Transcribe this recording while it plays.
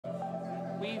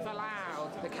we've allowed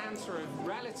the cancer of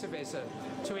relativism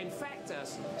to infect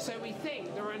us, so we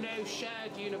think there are no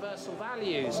shared universal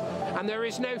values, and there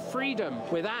is no freedom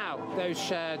without those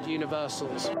shared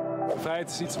universals. Vrijheid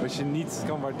is iets wat je niet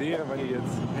kan waarderen wanneer je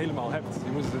het helemaal hebt.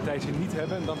 Je moet het een tijdje niet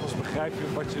hebben en dan pas begrijp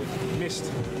je wat je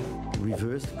mist.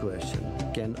 Reverse the question,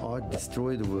 can art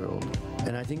destroy the world? And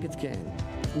I think it can.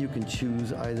 You can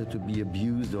choose either to be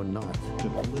abused or not. The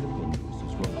political news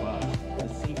is robust. The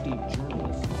safety of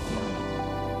journalists.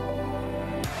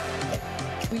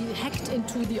 We hacked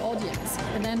into the audience,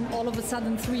 and then all of a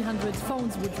sudden 300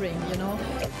 phones would ring, you know.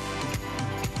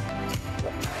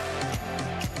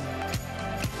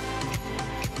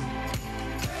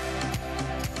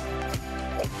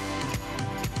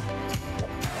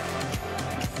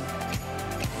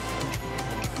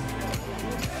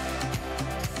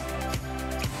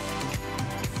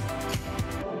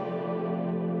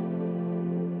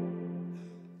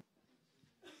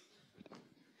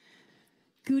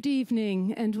 Good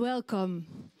evening and welcome.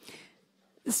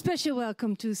 A special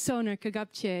welcome to Soner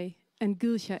Cagaptay and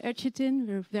Gülşah Erçetin.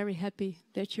 We're very happy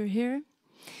that you're here.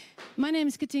 My name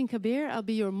is Katinka Beer. I'll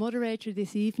be your moderator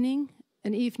this evening,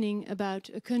 an evening about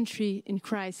a country in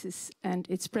crisis and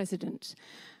its president.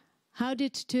 How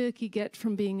did Turkey get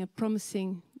from being a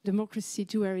promising democracy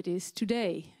to where it is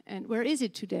today? And where is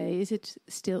it today? Is it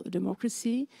still a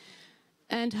democracy?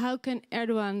 And how can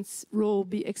Erdogan's role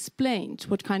be explained?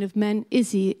 What kind of man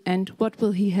is he, and what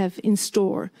will he have in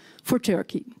store for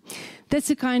Turkey? That's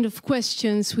the kind of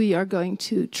questions we are going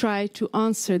to try to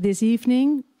answer this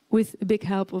evening with a big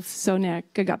help of Soner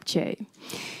Cagaptay.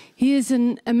 He is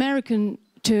an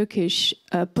American-Turkish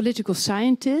political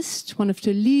scientist, one of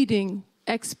the leading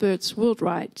experts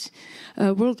worldwide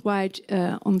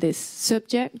on this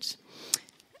subject.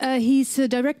 He's a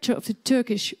director of the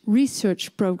Turkish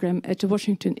research program at the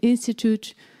Washington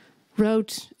Institute,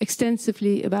 wrote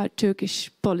extensively about Turkish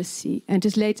policy, and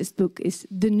his latest book is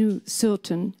The New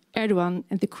Sultan, Erdogan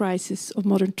and the Crisis of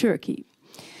Modern Turkey.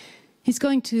 He's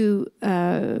going to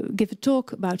give a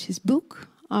talk about his book.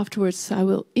 Afterwards, I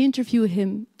will interview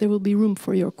him. There will be room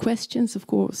for your questions, of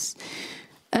course.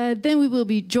 Then we will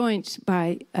be joined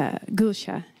by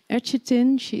Gülşah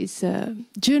Erçetin. She's a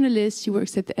journalist. She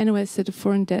works at the NOS at the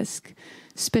Foreign Desk,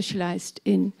 specialized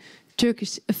in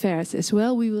Turkish affairs as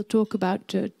well. We will talk about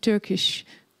the Turkish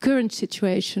current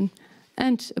situation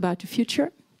and about the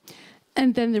future.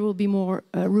 And then there will be more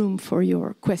room for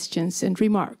your questions and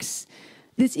remarks.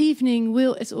 This evening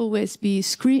will, as always, be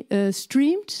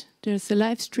streamed. There's a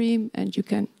live stream and you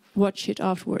can watch it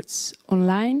afterwards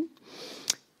online.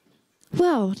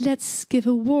 Well, let's give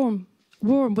a warm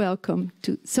welcome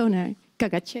to Soner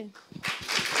Cagaptay.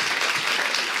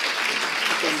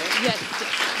 Yes.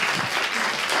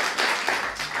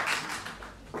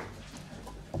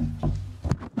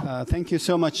 Thank you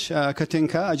so much,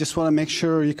 Katinka. I just want to make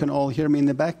sure you can all hear me in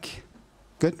the back.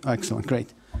 Good? Excellent,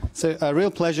 great. So a real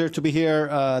pleasure to be here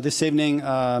this evening.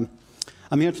 I'm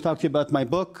here to talk to you about my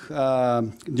book,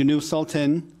 The New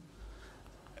Sultan,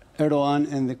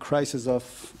 Erdogan and the Crisis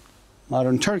of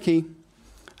Modern Turkey.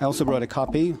 I also brought a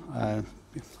copy.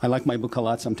 I like my book a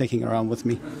lot, so I'm taking it around with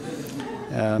me,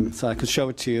 so I could show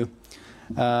it to you.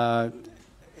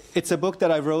 It's a book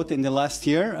that I wrote in the last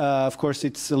year. Of course,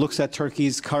 it looks at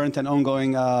Turkey's current and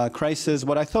ongoing crisis.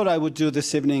 What I thought I would do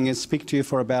this evening is speak to you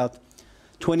for about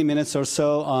 20 minutes or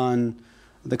so on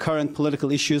the current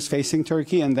political issues facing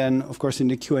Turkey, and then, of course, in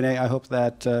the Q&A, I hope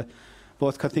that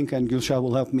both Katinka and Gülşah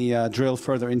will help me drill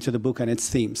further into the book and its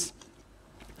themes.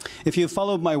 If you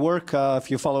follow my work, if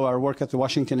you follow our work at the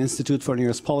Washington Institute for Near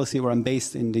East Policy, where I'm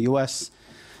based in the US,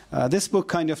 this book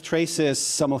kind of traces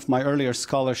some of my earlier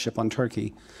scholarship on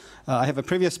Turkey. I have a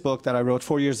previous book that I wrote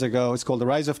 4 years ago. It's called The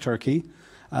Rise of Turkey,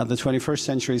 the 21st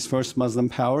Century's First Muslim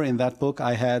Power. In that book,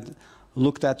 I had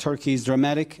looked at Turkey's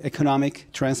dramatic economic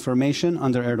transformation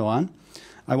under Erdogan.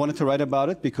 I wanted to write about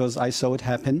it because I saw it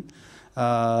happen.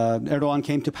 Erdogan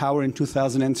came to power in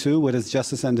 2002 with his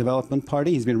Justice and Development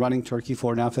Party. He's been running Turkey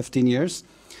for now 15 years.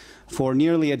 For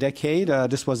nearly a decade,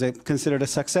 this was considered a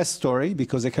success story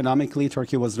because economically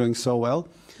Turkey was doing so well.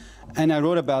 And I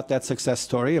wrote about that success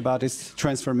story, about its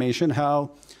transformation,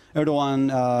 how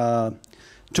Erdogan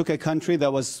took a country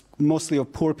that was mostly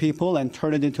of poor people and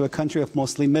turned it into a country of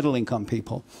mostly middle-income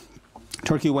people.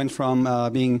 Turkey went from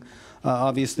being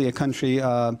obviously a country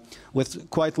with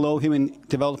quite low human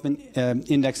development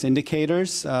index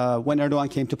indicators. When Erdogan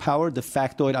came to power, the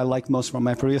factoid I like most from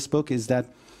my previous book is that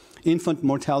infant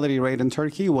mortality rate in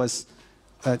Turkey was,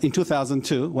 in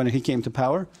 2002, when he came to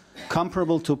power,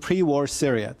 comparable to pre-war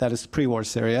Syria. That is pre-war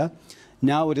Syria.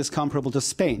 Now it is comparable to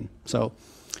Spain. So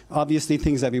Obviously,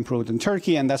 things have improved in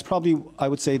Turkey, and that's probably, I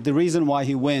would say, the reason why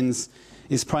he wins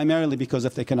is primarily because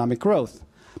of the economic growth.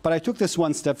 But I took this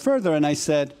one step further, and I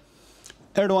said,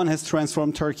 Erdogan has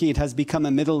transformed Turkey. It has become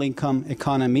a middle-income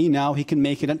economy. Now he can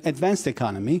make it an advanced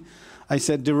economy. I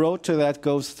said the road to that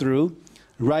goes through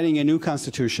writing a new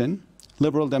constitution,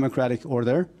 liberal democratic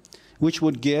order, which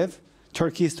would give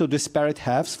Turkey's two disparate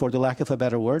halves, for the lack of a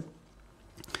better word,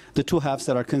 the two halves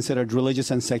that are considered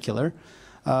religious and secular,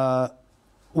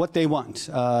 what they want.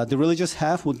 The religious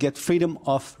half would get freedom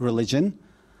of religion,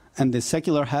 and the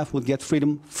secular half would get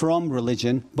freedom from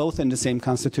religion, both in the same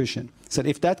constitution. So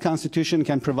if that constitution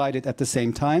can provide it at the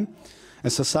same time, a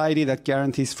society that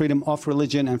guarantees freedom of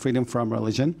religion and freedom from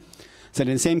religion, so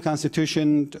the same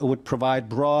constitution would provide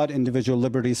broad individual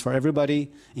liberties for everybody,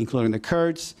 including the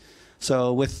Kurds.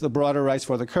 So with the broader rights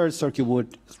for the Kurds, Turkey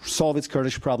would solve its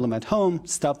Kurdish problem at home,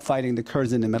 stop fighting the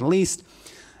Kurds in the Middle East,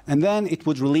 and then it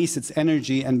would release its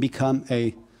energy and become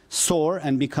a soar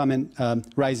and become a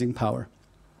rising power.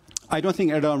 I don't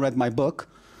think Erdogan read my book,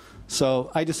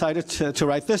 so I decided to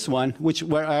write this one,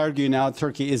 where I argue now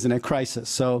Turkey is in a crisis.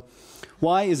 So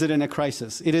why is it in a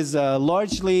crisis? It is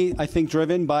largely, I think,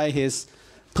 driven by his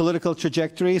political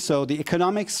trajectory. So the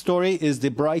economic story is the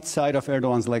bright side of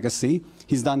Erdogan's legacy.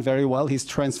 He's done very well. He's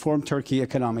transformed Turkey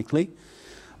economically.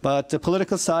 But the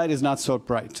political side is not so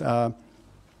bright. And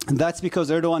that's because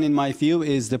Erdogan, in my view,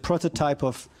 is the prototype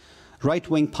of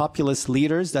right-wing populist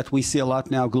leaders that we see a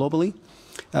lot now globally.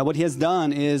 What he has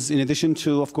done is, in addition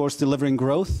to, of course, delivering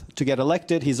growth to get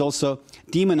elected, he's also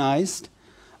demonized,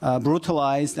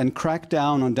 brutalized, and cracked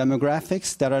down on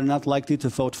demographics that are not likely to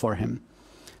vote for him,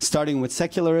 starting with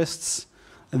secularists,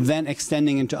 then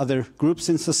extending into other groups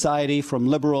in society, from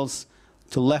liberals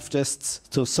to leftists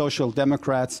to social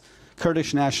democrats,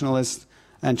 Kurdish nationalists,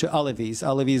 and to Alevis.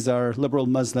 Alevis are liberal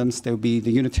Muslims. They would be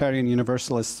the Unitarian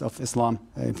Universalists of Islam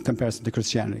in comparison to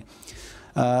Christianity.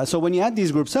 So when you add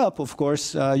these groups up, of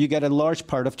course, you get a large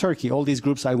part of Turkey. All these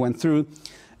groups I went through,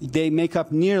 they make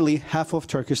up nearly half of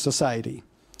Turkish society.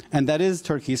 And that is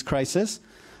Turkey's crisis,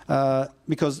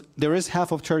 because there is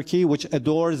half of Turkey which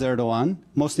adores Erdogan,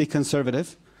 mostly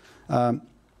conservative,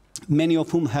 many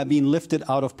of whom have been lifted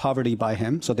out of poverty by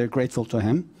him, so they're grateful to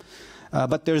him.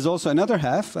 But there's also another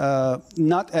half,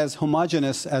 not as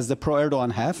homogeneous as the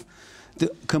pro-Erdogan half,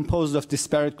 composed of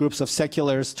disparate groups of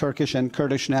seculars, Turkish and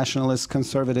Kurdish nationalists,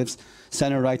 conservatives,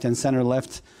 center-right and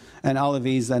center-left, and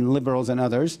Alevis and liberals and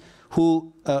others,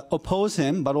 who oppose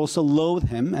him but also loathe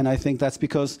him, and I think that's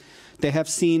because they have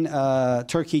seen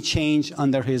Turkey change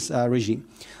under his regime.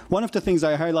 One of the things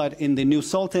I highlight in the new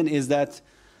Sultan is that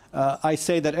I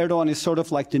say that Erdogan is sort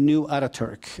of like the new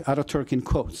Ataturk, Ataturk in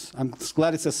quotes. I'm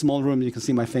glad it's a small room, you can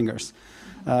see my fingers.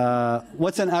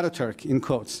 What's an Ataturk in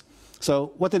quotes?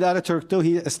 So what did Ataturk do?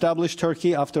 He established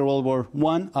Turkey after World War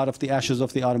I out of the ashes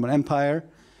of the Ottoman Empire,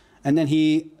 and then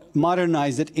he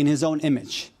modernized it in his own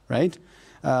image, right?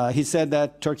 He said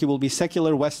that Turkey will be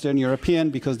secular Western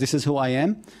European because this is who I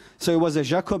am. So it was a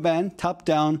Jacobin,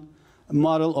 top-down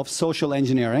model of social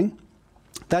engineering.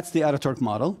 That's the Ataturk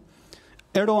model.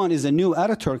 Erdogan is a new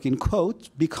Ataturk in quote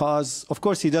because, of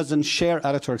course, he doesn't share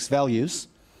Ataturk's values.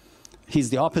 He's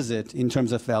the opposite in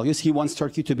terms of values. He wants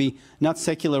Turkey to be not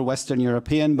secular Western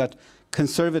European, but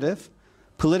conservative,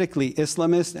 politically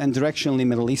Islamist, and directionally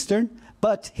Middle Eastern.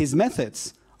 But his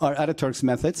methods are Ataturk's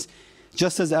methods.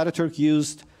 Just as Ataturk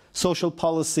used social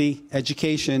policy,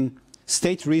 education,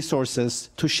 state resources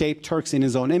to shape Turks in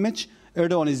his own image,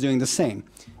 Erdogan is doing the same.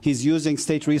 He's using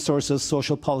state resources,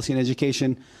 social policy, and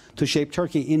education to shape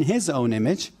Turkey in his own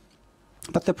image.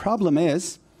 But the problem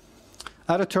is,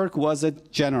 Ataturk was a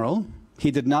general. He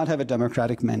did not have a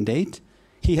democratic mandate.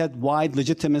 He had wide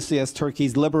legitimacy as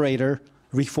Turkey's liberator,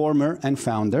 reformer, and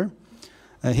founder.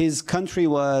 His country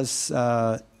was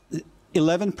 11%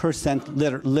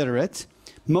 literate.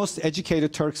 Most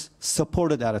educated Turks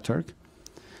supported Ataturk.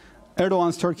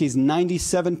 Erdogan's Turkey is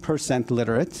 97%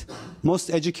 literate. Most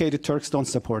educated Turks don't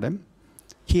support him.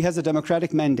 He has a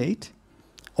democratic mandate.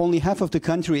 Only half of the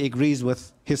country agrees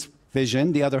with his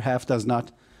vision. The other half does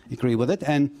not agree with it.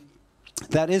 And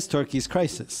that is Turkey's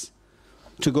crisis.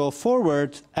 To go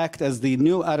forward, act as the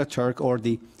new Ataturk or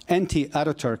the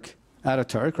anti-Ataturk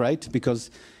Ataturk, right? Because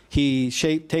he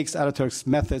takes Ataturk's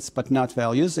methods but not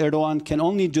values. Erdogan can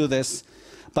only do this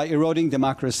by eroding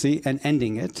democracy and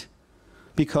ending it,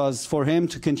 because for him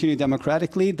to continue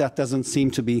democratically, that doesn't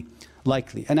seem to be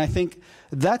likely. And I think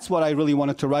that's what I really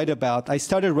wanted to write about. I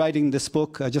started writing this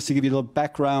book, just to give you a little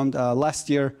background, last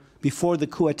year before the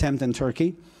coup attempt in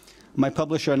Turkey. My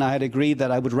publisher and I had agreed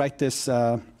that I would write this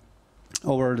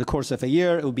over the course of a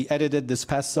year. It would be edited this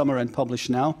past summer and published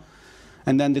now.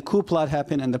 And then the coup plot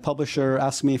happened, and the publisher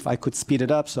asked me if I could speed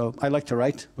it up. So I like to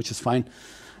write, which is fine.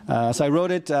 So I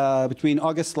wrote it between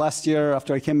August last year,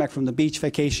 after I came back from the beach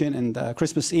vacation, and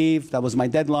Christmas Eve. That was my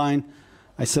deadline.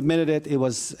 I submitted it. It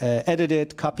was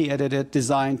edited, copy edited,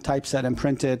 designed, typeset, and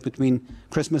printed between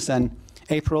Christmas and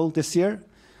April this year.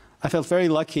 I felt very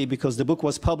lucky because the book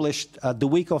was published the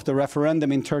week of the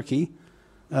referendum in Turkey,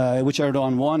 which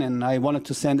Erdogan won, and I wanted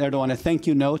to send Erdogan a thank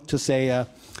you note to say,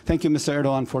 thank you, Mr.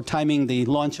 Erdogan, for timing the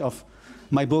launch of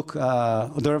my book,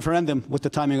 the referendum with the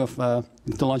timing of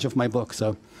the launch of my book.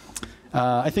 So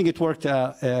I think it worked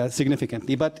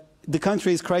significantly. But the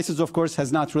country's crisis, of course,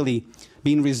 has not really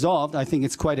been resolved. I think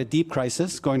it's quite a deep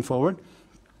crisis going forward.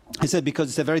 I said because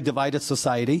it's a very divided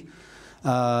society.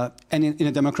 And in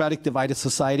a democratic divided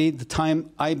society, the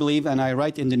time, I believe, and I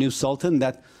write in the new Sultan,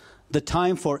 that the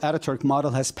time for Ataturk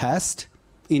model has passed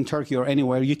in Turkey or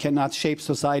anywhere. You cannot shape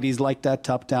societies like that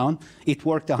top down. It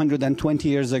worked 120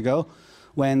 years ago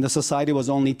when the society was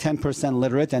only 10%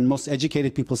 literate and most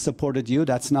educated people supported you.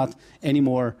 That's not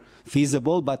anymore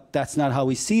feasible, but that's not how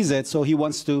he sees it. So he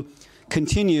wants to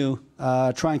continue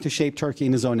trying to shape Turkey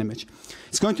in his own image.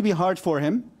 It's going to be hard for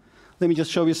him. Let me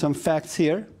just show you some facts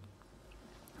here.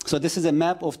 So this is a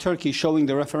map of Turkey showing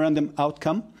the referendum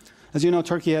outcome. As you know,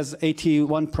 Turkey has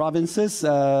 81 provinces.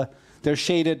 They're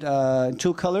shaded in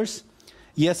two colors.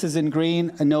 Yes is in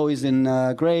green, and no is in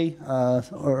gray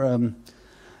or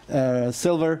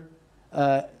silver.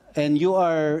 And you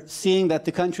are seeing that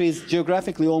the country is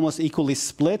geographically almost equally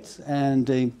split, and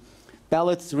the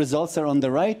ballot results are on the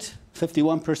right.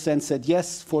 51% said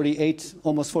yes, 48,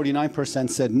 almost 49%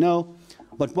 said no.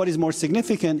 But what is more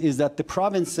significant is that the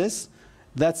provinces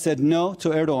that said no to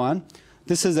Erdogan,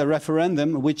 this is a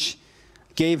referendum which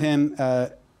gave him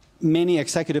many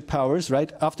executive powers,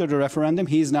 right? After the referendum,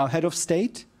 he is now head of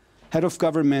state, head of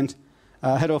government,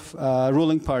 head of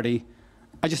ruling party.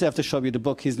 I just have to show you the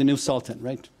book. He's the new Sultan,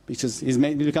 right? Because he's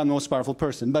become the most powerful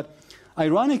person. But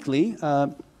ironically,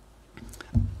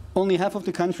 only half of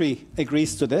the country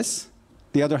agrees to this.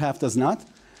 The other half does not.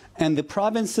 And the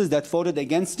provinces that voted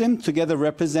against him together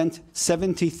represent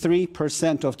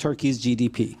 73% of Turkey's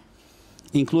GDP,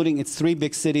 including its three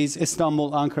big cities,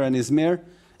 Istanbul, Ankara, and Izmir.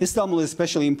 Istanbul is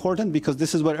especially important because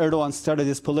this is where Erdogan started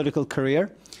his political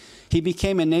career. He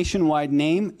became a nationwide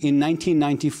name in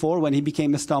 1994 when he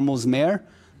became Istanbul's mayor.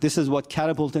 This is what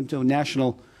catapulted him to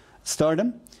national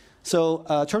stardom.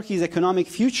 So Turkey's economic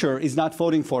future is not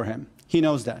voting for him. He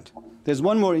knows that. There's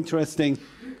one more interesting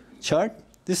chart.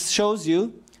 This shows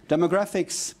you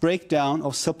demographics breakdown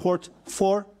of support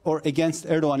for or against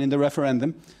Erdogan in the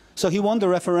referendum. So he won the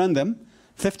referendum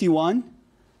 51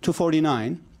 to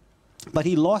 49, but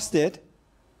he lost it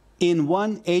in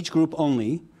one age group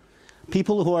only,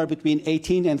 people who are between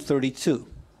 18 and 32.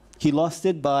 He lost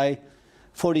it by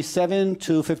 47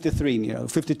 to 53,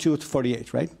 52 to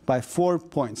 48, right? By 4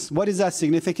 points. What is that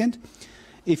significant?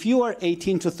 If you are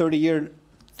 18 to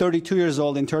 32 years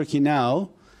old in Turkey now,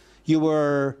 you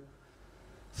were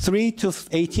 3 to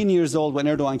 18 years old when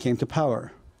Erdogan came to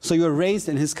power. So you were raised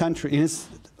in his country, in his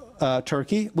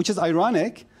Turkey, which is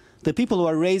ironic. The people who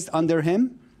are raised under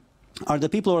him are the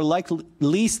people who are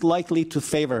least likely to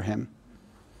favor him.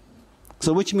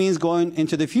 So which means going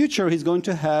into the future, he's going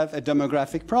to have a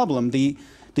demographic problem. The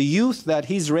youth that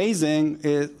he's raising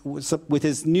with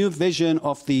his new vision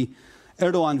of the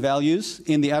Erdogan values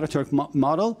in the Ataturk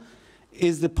model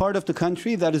is the part of the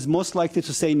country that is most likely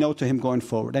to say no to him going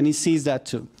forward. And he sees that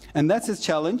too. And that's his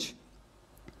challenge,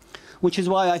 which is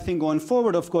why I think going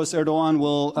forward, of course, Erdogan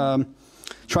will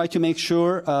try to make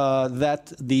sure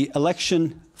that the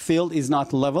election field is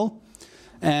not level.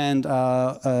 And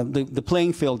the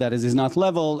playing field, that is not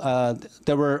level.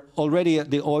 There were already,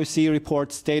 the OSCE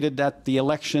report stated that the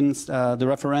elections, the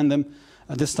referendum,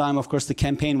 this time, of course, the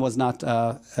campaign was not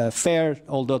fair,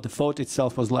 although the vote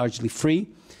itself was largely free.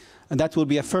 And that will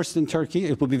be a first in Turkey.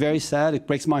 It will be very sad. It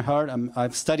breaks my heart.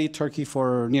 I've studied Turkey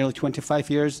for nearly 25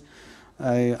 years.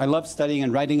 I love studying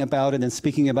and writing about it and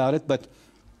speaking about it. But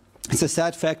it's a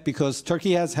sad fact because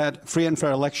Turkey has had free and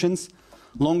fair elections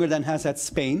longer than has had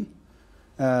Spain.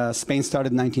 Spain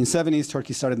started in the 1970s.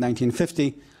 Turkey started in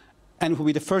 1950. And it will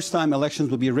be the first time elections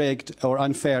will be rigged or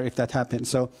unfair if that happens.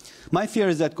 So my fear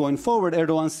is that going forward,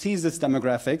 Erdogan sees this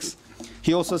demographics.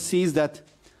 He also sees that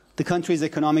the country's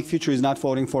economic future is not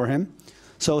voting for him.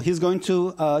 So he's going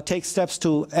to take steps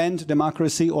to end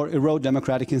democracy or erode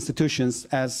democratic institutions,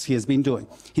 as he has been doing.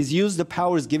 He's used the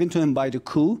powers given to him by the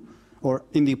coup, or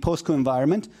in the post-coup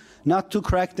environment, not to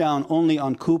crack down only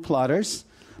on coup plotters,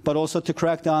 but also to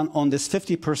crack down on this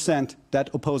 50% that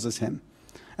opposes him.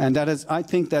 And that is, I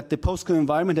think that the post-coup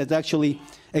environment has actually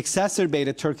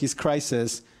exacerbated Turkey's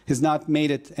crisis has not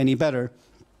made it any better.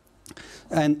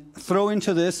 And throw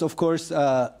into this, of course,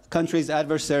 countries'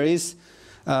 adversaries.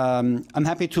 I'm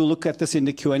happy to look at this in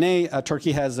the Q&A.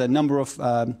 Turkey has a number of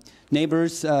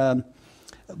neighbors.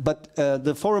 But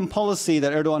the foreign policy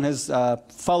that Erdogan has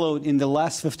followed in the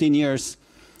last 15 years,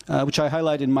 which I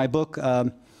highlight in my book,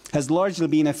 has largely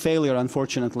been a failure,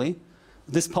 unfortunately.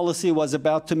 This policy was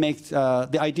about to make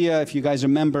the idea, if you guys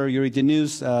remember, you read the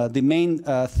news, the main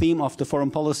theme of the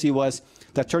foreign policy was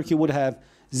that Turkey would have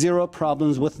 0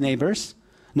 problems with neighbors.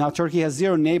 Now Turkey has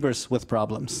 0 neighbors with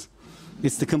problems.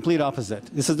 It's the complete opposite.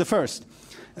 This is the first.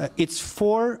 It's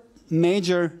 4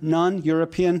 major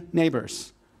non-European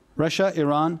neighbors. Russia,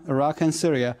 Iran, Iraq, and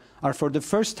Syria are for the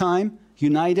first time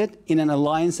united in an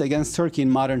alliance against Turkey in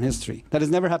modern history. That has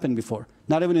never happened before.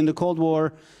 Not even in the Cold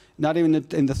War, not even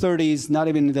in the 30s, not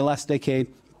even in the last decade.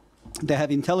 They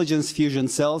have intelligence fusion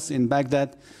cells in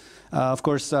Baghdad. Of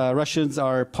course, Russians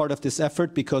are part of this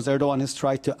effort because Erdogan has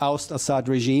tried to oust Assad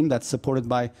regime that's supported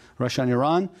by Russia and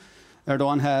Iran.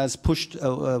 Erdogan has pushed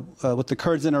with the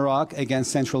Kurds in Iraq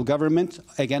against central government,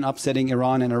 again upsetting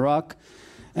Iran and Iraq.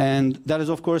 And that is,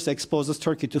 of course, exposes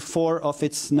Turkey to 4 of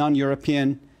its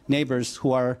non-European neighbors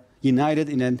who are united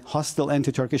in a hostile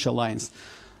anti-Turkish alliance.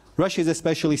 Russia is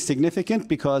especially significant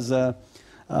because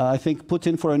I think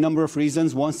Putin, for a number of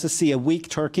reasons, wants to see a weak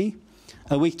Turkey.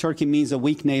 A weak Turkey means a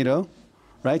weak NATO,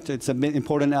 right? It's an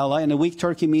important ally. And a weak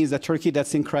Turkey means a Turkey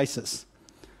that's in crisis,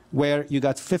 where you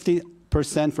got 50%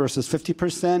 versus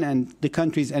 50%, and the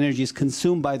country's energy is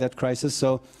consumed by that crisis.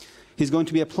 So he's going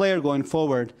to be a player going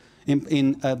forward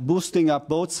in boosting up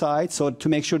both sides, so to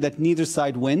make sure that neither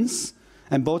side wins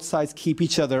and both sides keep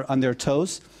each other on their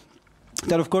toes.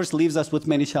 That, of course, leaves us with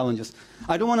many challenges.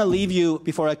 I don't want to leave you,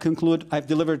 before I conclude, I've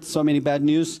delivered so many bad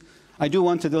news. I do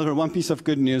want to deliver one piece of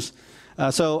good news.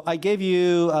 So I gave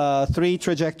you 3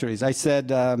 trajectories. I said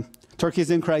Turkey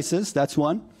is in crisis, that's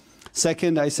one.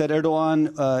 Second, I said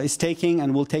Erdogan is taking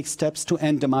and will take steps to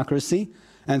end democracy.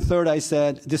 And third, I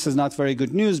said this is not very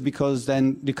good news because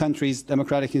then the country's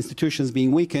democratic institutions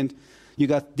being weakened, you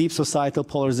got deep societal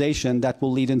polarization that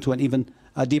will lead into an even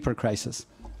deeper crisis.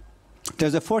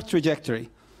 There's a 4th trajectory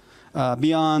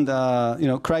beyond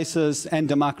crisis and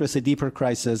democracy, deeper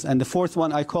crisis. And the 4th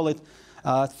one, I call it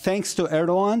thanks to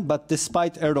Erdogan, but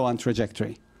despite Erdogan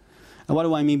trajectory. And what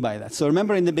do I mean by that? So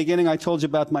remember in the beginning I told you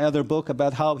about my other book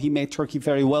about how he made Turkey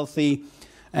very wealthy.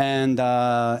 And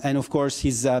of course,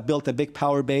 he's built a big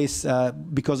power base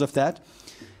because of that.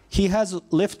 He has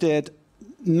lifted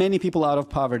many people out of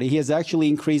poverty. He has actually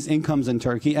increased incomes in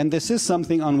Turkey, and this is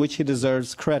something on which he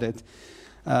deserves credit.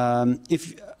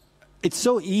 It's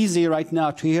so easy right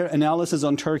now to hear analysis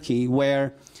on Turkey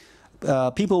where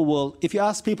people will, if you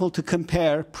ask people to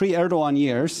compare pre-Erdogan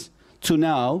years to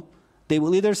now, they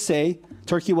will either say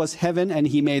Turkey was heaven and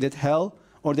he made it hell,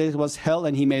 or that it was hell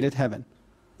and he made it heaven.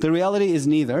 The reality is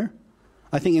neither.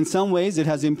 I think in some ways it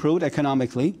has improved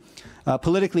economically.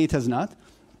 Politically it has not.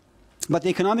 But the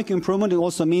economic improvement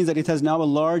also means that it has now a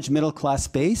large middle-class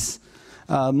base,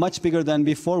 much bigger than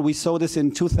before. We saw this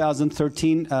in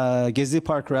 2013 Gezi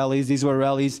Park rallies. These were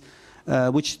rallies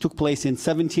which took place in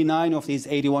 79 of these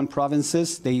 81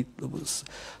 provinces. They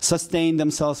sustained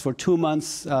themselves for 2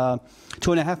 months.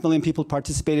 2.5 million people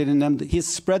participated in them. He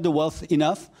spread the wealth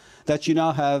enough that you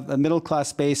now have a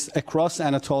middle-class base across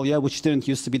Anatolia, which didn't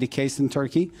used to be the case in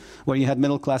Turkey, where you had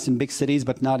middle class in big cities,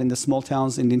 but not in the small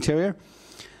towns in the interior.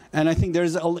 And I think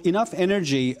there's enough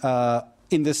energy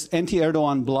in this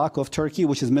anti-Erdogan bloc of Turkey,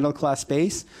 which is middle-class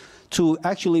base, to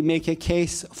actually make a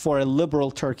case for a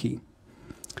liberal Turkey.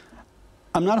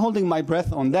 I'm not holding my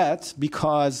breath on that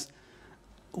because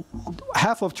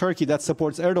half of Turkey that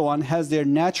supports Erdogan has their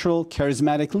natural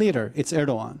charismatic leader. It's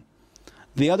Erdogan.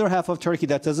 The other half of Turkey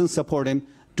that doesn't support him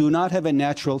do not have a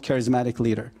natural charismatic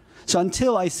leader. So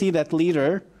until I see that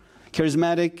leader,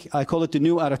 charismatic, I call it the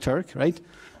new Ataturk, right?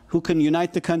 Who can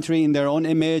unite the country in their own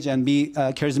image and be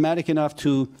charismatic enough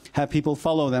to have people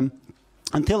follow them.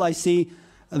 Until I see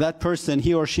that person,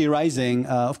 he or she rising,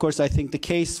 of course, I think the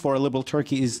case for a liberal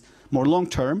Turkey is more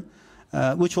long-term,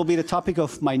 which will be the topic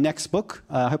of my next book.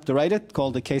 I hope to write it,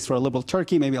 called The Case for a Liberal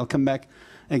Turkey. Maybe I'll come back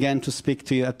again to speak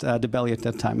to you at the Balie at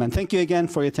that time. And thank you again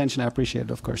for your attention. I appreciate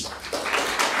it, of course.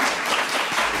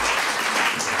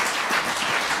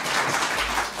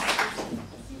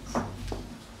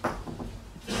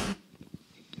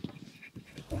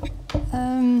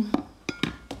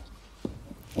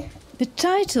 The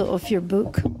title of your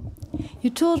book,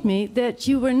 you told me that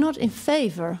you were not in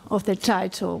favor of the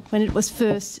title when it was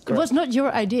first. Correct. It was not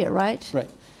your idea, right? Right.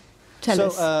 Tell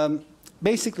us.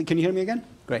 Basically, can you hear me again?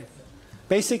 Great.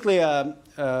 Basically,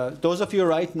 those of you who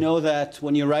write know that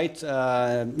when you write,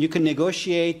 you can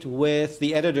negotiate with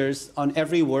the editors on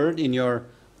every word in your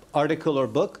article or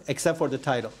book, except for the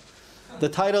title. The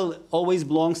title always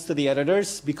belongs to the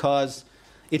editors because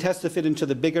it has to fit into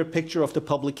the bigger picture of the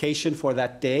publication for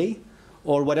that day,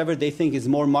 or whatever they think is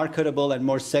more marketable and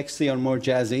more sexy or more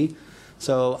jazzy.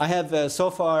 So I have,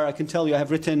 so far, I can tell you, I have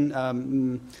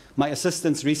written, my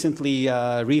assistants recently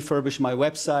refurbished my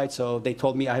website, so they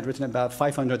told me I had written about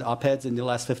 500 op-eds in the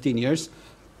last 15 years.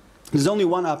 There's only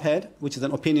one op-ed, which is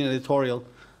an opinion editorial,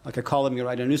 like a column you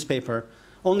write in a newspaper.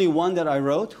 Only one that I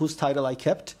wrote, whose title I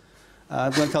kept.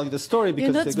 I'm going to tell you the story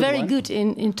because You're not it's a good very one. good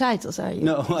in titles, are you?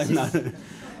 No, I'm not.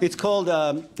 It's called,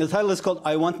 the title is called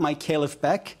I Want My Caliph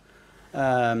Back.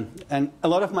 And a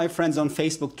lot of my friends on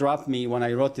Facebook dropped me when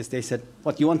I wrote this. They said,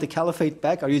 what, you want the caliphate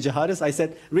back? Are you jihadist? I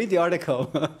said, read the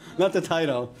article, not the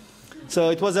title. So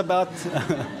it was about,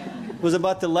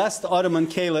 the last Ottoman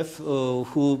caliph,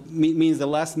 who means the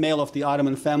last male of the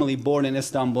Ottoman family born in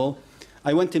Istanbul.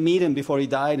 I went to meet him before he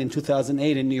died in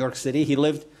 2008 in New York City. He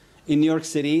lived in New York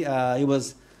City. He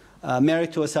was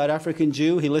married to a South African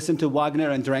Jew. He listened to Wagner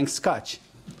and drank scotch.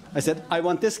 I said, I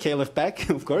want this caliph back,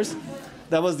 of course.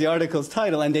 That was the article's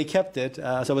title, and they kept it,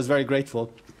 so I was very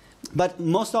grateful. But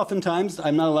most oftentimes,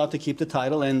 I'm not allowed to keep the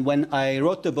title, and when I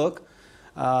wrote the book,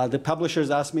 the publishers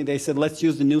asked me, they said, let's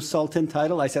use the new Sultan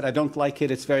title. I said, I don't like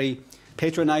it. It's very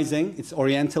patronizing. It's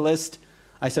Orientalist.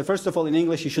 I said, first of all, in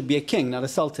English, you should be a king, not a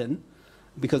sultan,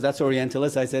 because that's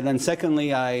Orientalist. I said, and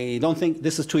secondly, I don't think,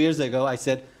 this is 2 years ago, I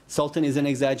said, Sultan is an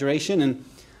exaggeration. And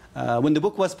when the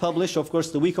book was published, of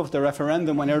course, the week of the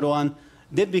referendum, when Erdogan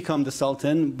did become the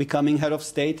Sultan, becoming head of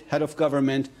state, head of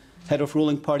government, head of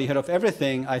ruling party, head of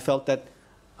everything, I felt that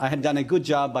I had done a good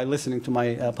job by listening to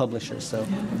my publishers. So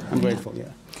I'm grateful,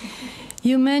 yeah.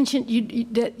 You mentioned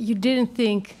that you didn't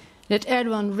think that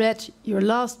Erdogan read your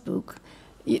last book.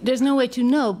 There's no way to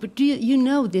know, but do you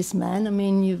know this man? I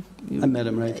mean, I met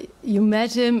him, right? You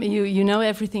met him, you know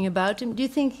everything about him. Do you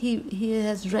think he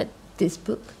has read this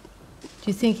book? Do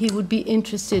you think he would be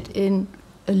interested in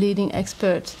a leading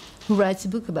expert who writes a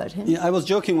book about him? Yeah, I was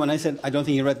joking when I said I don't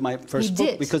think he read my first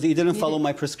book because he didn't follow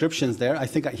my prescriptions there. I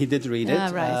think he did read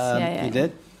it. Right. He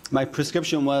did. My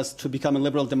prescription was to become a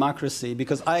liberal democracy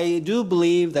because I do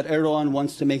believe that Erdogan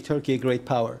wants to make Turkey a great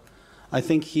power. I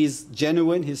think he's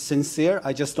genuine, he's sincere.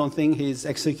 I just don't think he's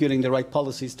executing the right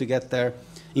policies to get there,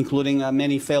 including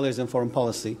many failures in foreign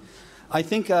policy. I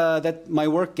think that my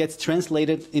work gets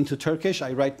translated into Turkish.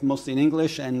 I write mostly in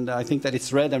English, and I think that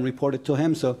it's read and reported to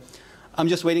him. So I'm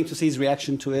just waiting to see his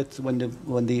reaction to it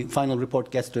when the final report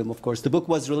gets to him, of course. The book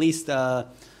was released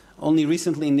only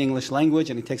recently in the English language,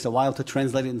 and it takes a while to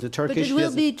translate it into Turkish. But it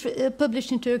will be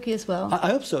published in Turkey as well?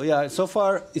 I hope so, yeah. So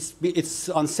far, it's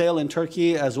on sale in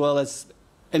Turkey as well as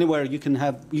anywhere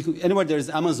anywhere there's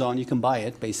Amazon, you can buy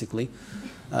it, basically.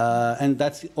 And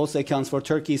that also accounts for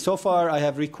Turkey. So far, I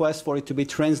have requests for it to be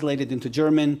translated into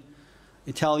German,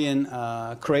 Italian,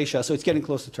 Croatia, so it's getting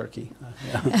close to Turkey.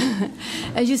 Yeah.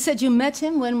 As you said, you met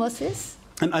him. When was this?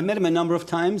 I met him a number of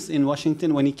times in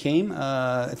Washington when he came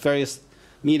at various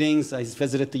meetings. I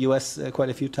visited the U.S. Quite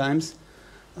a few times.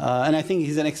 And I think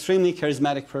he's an extremely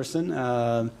charismatic person.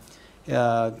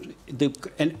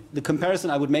 The comparison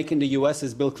I would make in the U.S.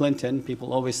 is Bill Clinton.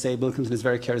 People always say Bill Clinton is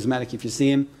very charismatic. If you see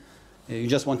him, you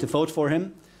just want to vote for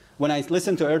him. When I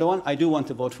listen to Erdogan, I do want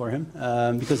to vote for him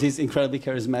because he's incredibly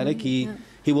charismatic.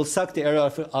 He will suck the air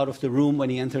out of the room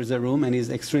when he enters the room, and he's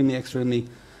extremely, extremely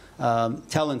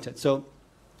talented. So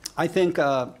I think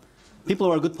people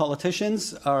who are good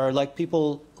politicians are like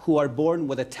people who are born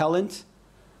with a talent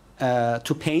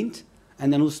to paint,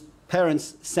 and then whose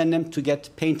parents send them to get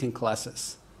painting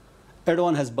classes.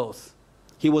 Erdogan has both.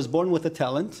 He was born with a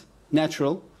talent,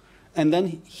 natural, and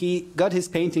then he got his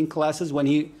painting classes when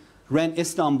he ran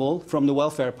Istanbul from the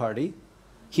welfare party.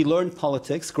 He learned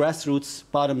politics, grassroots,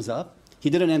 bottoms up. He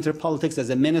didn't enter politics as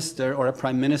a minister or a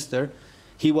prime minister.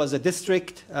 He was a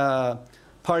district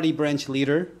party branch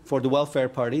leader for the welfare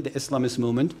party, the Islamist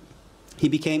movement. He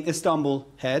became Istanbul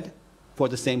head for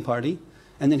the same party,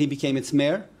 and then he became its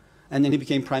mayor, and then he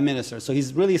became prime minister. So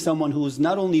he's really someone who's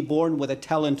not only born with a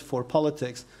talent for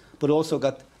politics, but also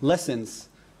got lessons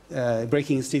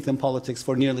breaking his teeth in politics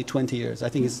for nearly 20 years. I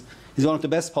think he's one of the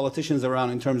best politicians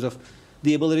around in terms of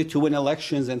the ability to win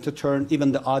elections and to turn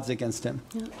even the odds against him.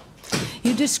 Yeah.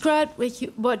 You described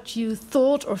what you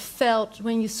thought or felt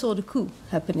when you saw the coup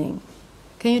happening.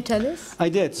 Can you tell us? I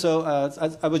did. So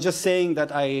I was just saying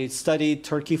that I studied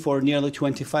Turkey for nearly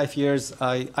 25 years.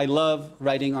 I love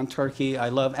writing on Turkey. I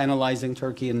love analyzing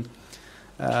Turkey, and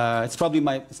it's probably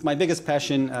my biggest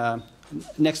passion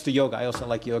next to yoga. I also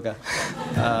like yoga.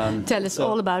 Tell us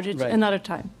all about it another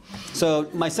time. So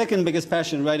my second biggest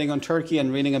passion, writing on Turkey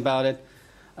and reading about it.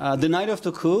 The night of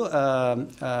the coup,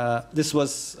 this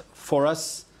was for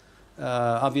us,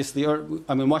 obviously,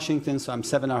 I'm in Washington, so I'm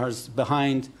 7 hours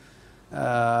behind.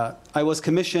 I was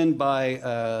commissioned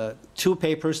by 2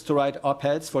 papers to write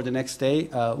op-eds for the next day,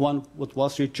 one with Wall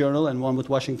Street Journal and one with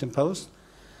Washington Post.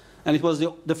 And it was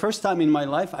the first time in my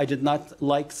life I did not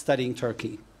like studying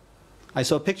Turkey. I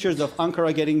saw pictures of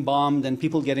Ankara getting bombed and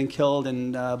people getting killed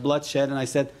and bloodshed, and I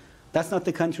said, that's not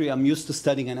the country I'm used to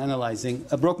studying and analyzing.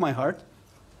 It broke my heart,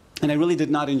 and I really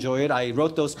did not enjoy it. I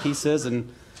wrote those pieces,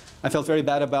 and I felt very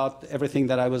bad about everything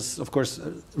that I was, of course,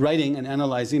 writing and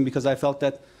analyzing, because I felt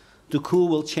that the coup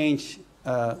would change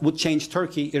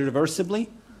Turkey irreversibly,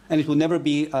 and it will never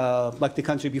be like the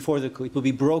country before the coup. It will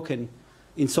be broken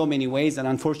in so many ways, and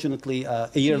unfortunately, a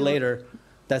year later,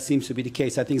 that seems to be the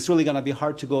case. I think it's really going to be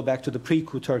hard to go back to the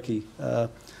pre-coup Turkey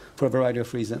for a variety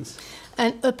of reasons.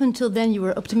 And up until then, you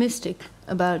were optimistic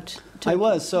about Turkey. I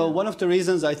was. So one of the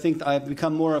reasons I think I've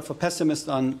become more of a pessimist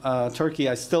on Turkey,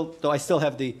 though I still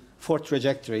have the fourth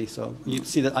trajectory. So you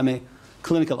see that I'm a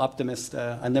clinical optimist.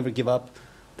 I never give up.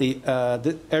 The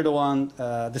Erdogan,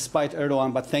 despite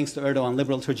Erdogan, but thanks to Erdogan,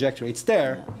 liberal trajectory, it's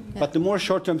there. Yeah. But the more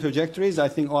short-term trajectories, I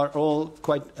think, are all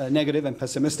quite negative and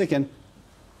pessimistic. And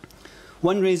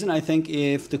one reason, I think,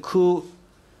 if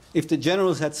the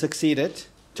generals had succeeded,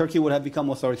 Turkey would have become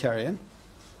authoritarian.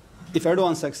 If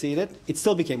Erdogan succeeded, it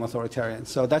still became authoritarian.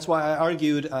 So that's why I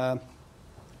argued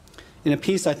in a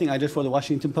piece I think I did for the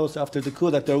Washington Post after the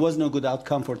coup that there was no good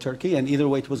outcome for Turkey, and either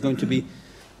way it was going to be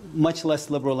much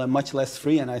less liberal and much less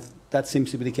free, and that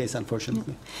seems to be the case,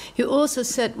 unfortunately. You also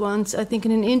said once, I think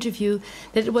in an interview,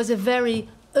 that it was a very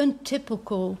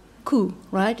untypical coup,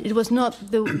 right? It was not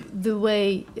the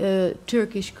way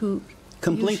Turkish coup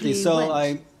completely. So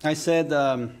went. I said,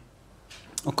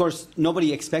 of course,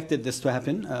 nobody expected this to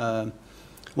happen.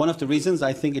 One of the reasons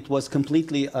I think it was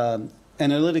completely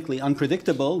analytically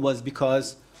unpredictable was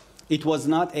because it was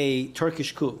not a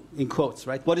Turkish coup, in quotes,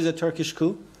 right? What is a Turkish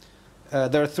coup?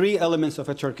 There are 3 elements of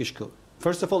a Turkish coup.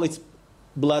 First of all, it's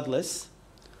bloodless.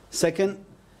 Second,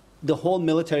 the whole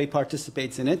military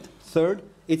participates in it. Third,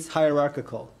 it's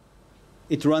hierarchical.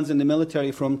 It runs in the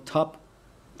military from top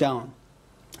down.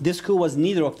 This coup was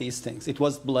neither of these things. It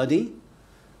was bloody.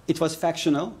 It was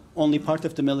factional. Only part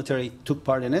of the military took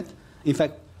part in it. In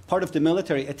fact, part of the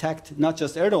military attacked not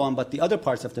just Erdogan, but the other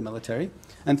parts of the military.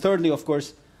 And thirdly, of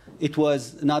course, it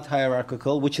was not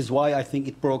hierarchical, which is why I think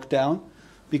it broke down.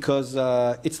 Because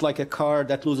it's like a car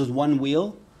that loses one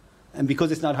wheel, and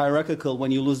because it's not hierarchical,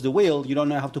 when you lose the wheel, you don't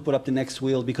know how to put up the next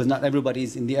wheel, because not everybody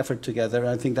is in the effort together.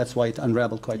 I think that's why it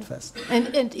unraveled quite fast.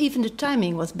 And even the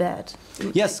timing was bad.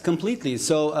 Yes, completely.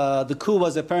 So the coup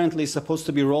was apparently supposed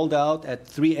to be rolled out at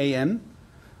 3 a.m.,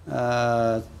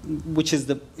 which is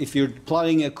if you're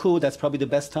plotting a coup, that's probably the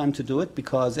best time to do it,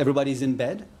 because everybody's in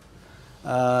bed.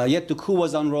 Yet the coup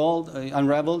was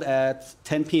unraveled at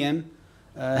 10 p.m.,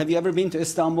 have you ever been to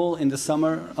Istanbul in the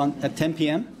summer at 10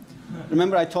 p.m.?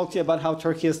 Remember I talked to you about how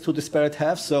Turkey has 2 disparate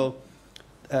halves? So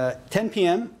 10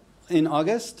 p.m. in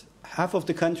August, half of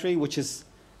the country, which is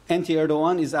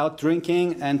anti-Erdogan, is out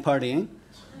drinking and partying.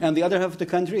 And the other half of the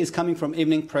country is coming from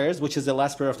evening prayers, which is the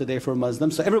last prayer of the day for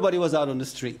Muslims. So everybody was out on the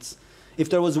streets. If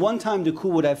there was one time the coup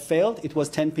would have failed, it was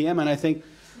 10 p.m. And I think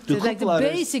so like the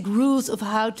basic rules of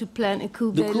how to plan a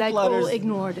coup, they like all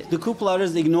ignored it. The coup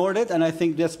plotters ignored it, and I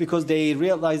think that's because they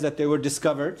realized that they were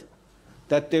discovered,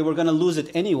 that they were going to lose it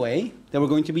anyway, they were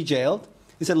going to be jailed.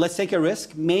 They said, let's take a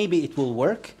risk, maybe it will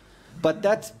work, but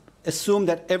that assumed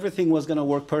that everything was going to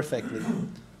work perfectly,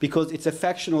 because it's a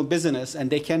factional business and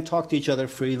they can't talk to each other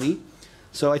freely.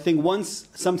 So I think once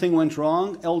something went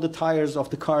wrong, all the tires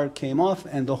of the car came off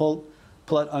and the whole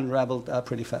plot unraveled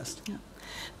pretty fast. Yeah.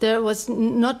 There was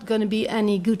not going to be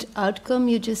any good outcome,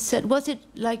 you just said. Was it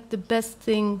like the best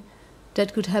thing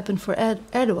that could happen for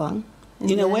Erdogan?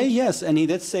 In a way, yes. And he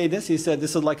did say this. He said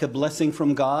this is like a blessing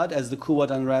from God as the coup was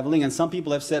unraveling. And some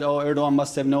people have said, oh, Erdogan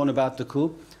must have known about the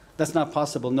coup. That's not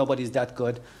possible. Nobody's that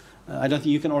good. I don't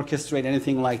think you can orchestrate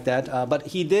anything like that. But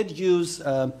he did use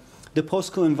the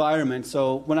post-coup environment.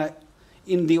 So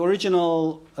in the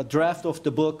original draft of the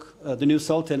book, The New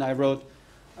Sultan, I wrote,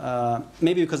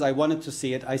 maybe because I wanted to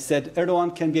see it, I said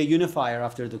Erdogan can be a unifier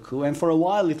after the coup. And for a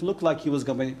while, it looked like he was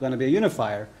going to be a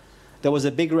unifier. There was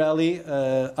a big rally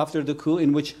after the coup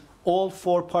in which all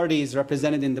 4 parties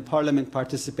represented in the parliament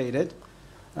participated.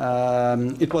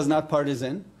 It was not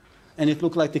partisan. And it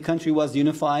looked like the country was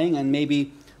unifying, and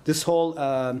maybe this whole...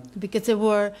 because they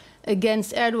were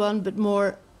against Erdogan, but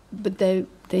more but they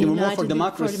were more united for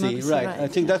democracy, right. I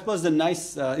think that was the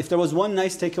nice, if there was one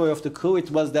nice takeaway of the coup,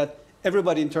 it was that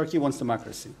everybody in Turkey wants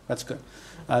democracy. That's good.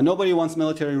 Nobody wants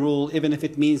military rule, even if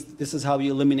it means this is how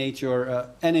you eliminate your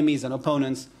enemies and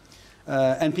opponents.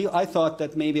 I thought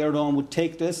that maybe Erdogan would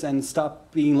take this and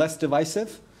stop being less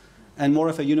divisive and more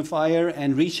of a unifier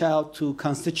and reach out to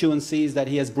constituencies that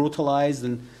he has brutalized,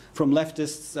 and from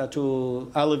leftists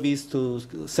to Alevis to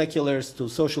seculars to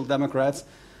social democrats.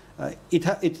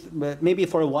 Maybe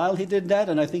for a while he did that,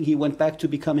 and I think he went back to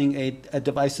becoming a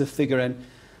divisive figure. And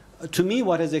to me,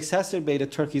 what has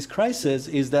exacerbated Turkey's crisis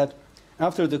is that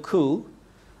after the coup,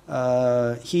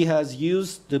 he has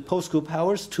used the post-coup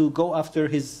powers to go after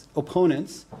his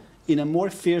opponents in a more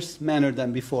fierce manner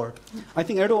than before. I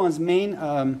think Erdogan's main,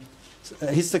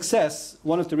 his success,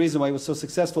 one of the reasons why he was so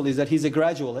successful is that he's a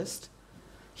gradualist.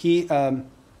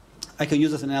 I can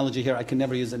use this analogy here, I can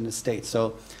never use it in the States.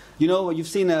 So, you know, you've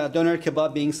seen a doner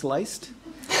kebab being sliced,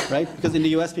 right? Because in the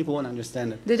US people won't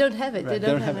understand it. They don't have it. Right, they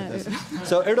don't have it.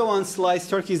 So Erdogan sliced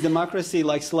Turkey's democracy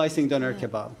like slicing doner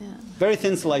kebab. Yeah. Very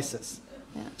thin slices.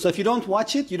 Yeah. So if you don't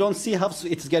watch it, you don't see how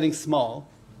it's getting small,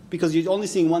 because you're only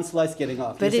seeing one slice getting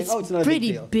off. But you're it's saying, oh, it's not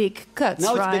pretty a big deal. big cuts,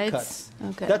 Now right? it's big cuts.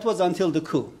 Okay. That was until the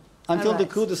coup. Until the Alright.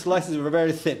 coup, the slices were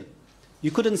very thin.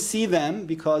 You couldn't see them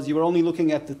because you were only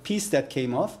looking at the piece that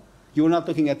came off. You were not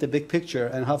looking at the big picture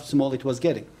and how small it was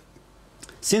getting.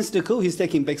 Since the coup, he's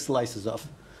taking big slices off.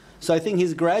 So I think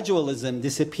his gradualism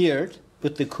disappeared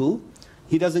with the coup.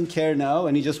 He doesn't care now,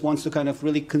 and he just wants to kind of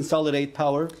really consolidate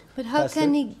power. But how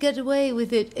can he get away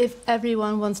with it if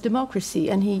everyone wants democracy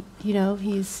and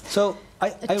he's so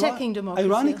attacking democracy?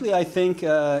 Ironically, I think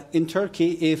in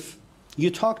Turkey, if you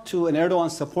talk to an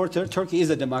Erdogan supporter, Turkey is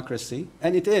a democracy,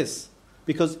 and it is.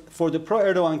 Because for the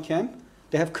pro-Erdogan camp,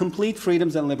 they have complete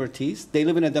freedoms and liberties. They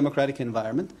live in a democratic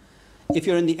environment. If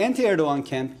you're in the anti-Erdogan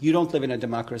camp, you don't live in a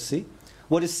democracy.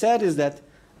 What is sad is that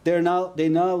they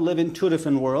now live in two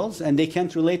different worlds, and they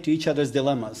can't relate to each other's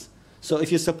dilemmas. So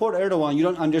if you support Erdogan, you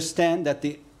don't understand that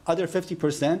the other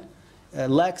 50%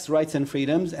 lacks rights and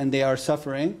freedoms, and they are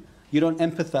suffering. You don't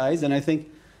empathize, and I think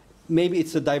maybe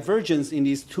it's a divergence in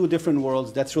these two different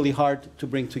worlds that's really hard to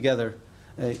bring together,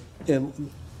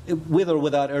 with or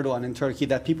without Erdogan in Turkey,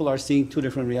 that people are seeing two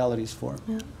different realities for.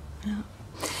 Yeah.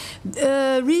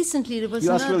 Yeah. Recently, there was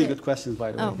You ask another... really good questions,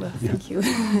 by the way. Oh, well, thank you.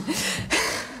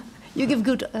 You give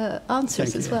good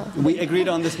answers as well. We agreed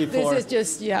on this before. This is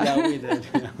just, Yeah, we did.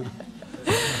 Yeah.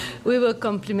 We will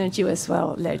compliment you as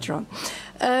well later on.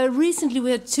 Recently, we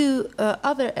had two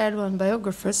other Erdogan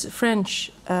biographers,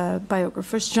 French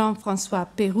biographers, Jean-François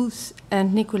Pérouse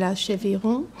and Nicolas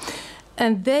Cheviron.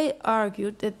 And they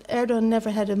argued that Erdogan never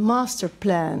had a master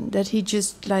plan, that he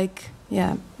just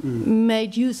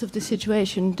made use of the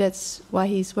situation. That's why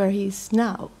he's where he's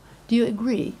now. Do you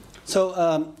agree? So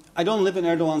I don't live in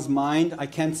Erdogan's mind. I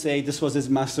can't say this was his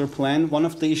master plan. One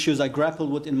of the issues I grappled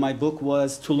with in my book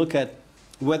was to look at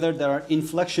whether there are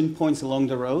inflection points along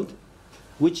the road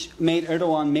which made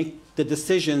Erdogan make the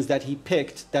decisions that he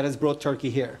picked that has brought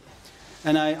Turkey here.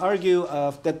 And I argue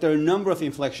that there are a number of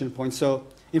inflection points. So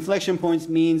inflection points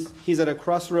means he's at a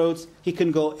crossroads. He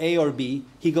can go A or B.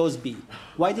 He goes B.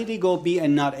 Why did he go B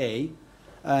and not A?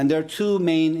 And there are two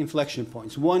main inflection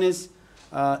points. One is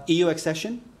EU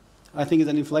accession, I think is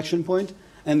an inflection point.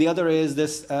 And the other is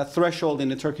this threshold in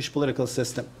the Turkish political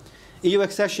system. EU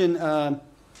accession,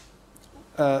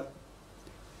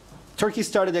 Turkey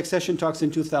started accession talks in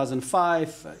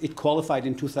 2005. It qualified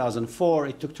in 2004.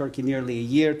 It took Turkey nearly a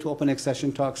year to open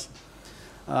accession talks.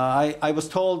 I was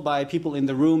told by people in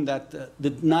the room that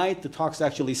the night the talks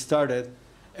actually started,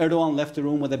 Erdogan left the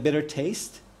room with a bitter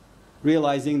taste,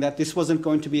 realizing that this wasn't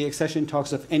going to be accession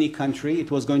talks of any country.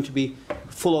 It was going to be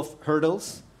full of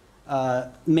hurdles,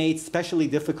 made specially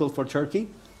difficult for Turkey.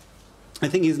 I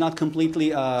think he's not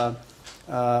completely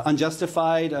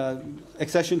unjustified.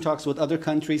 Accession talks with other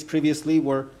countries previously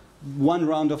were one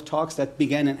round of talks that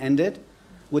began and ended.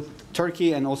 With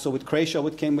Turkey and also with Croatia,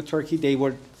 what came with Turkey, they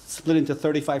were split into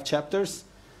 35 chapters.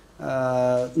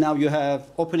 Now you have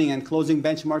opening and closing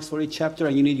benchmarks for each chapter,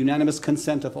 and you need unanimous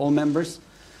consent of all members.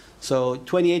 So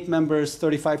 28 members,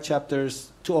 35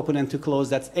 chapters to open and to close,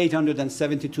 that's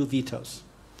 872 vetoes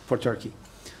for Turkey.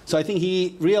 So I think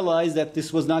he realized that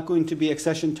this was not going to be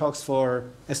accession talks for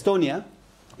Estonia.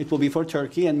 It will be for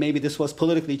Turkey, and maybe this was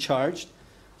politically charged.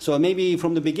 So maybe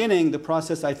from the beginning, the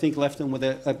process, I think, left him with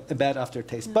a bad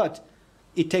aftertaste. Yeah. But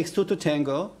it takes two to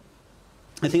tango.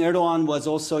 I think Erdogan was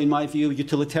also, in my view,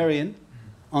 utilitarian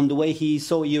on the way he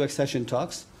saw EU accession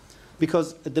talks.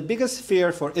 Because the biggest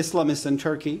fear for Islamists in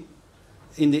Turkey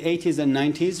in the 80s and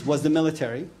 90s was the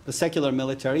military, the secular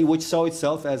military, which saw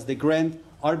itself as the grand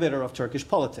arbiter of Turkish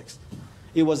politics.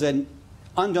 It was an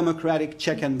undemocratic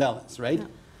check and balance, right? Yeah.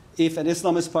 If an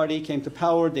Islamist party came to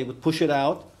power, they would push it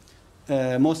out.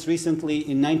 Most recently,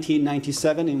 in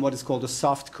 1997, in what is called a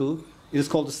soft coup. It is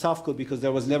called a soft coup because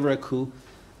there was never a coup.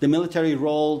 The military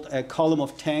rolled a column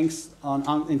of tanks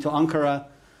into Ankara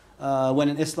when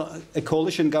a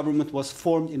coalition government was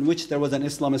formed in which there was an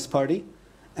Islamist party.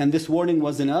 And this warning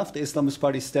was enough. The Islamist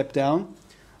party stepped down.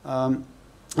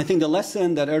 I think the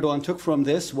lesson that Erdogan took from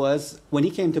this was when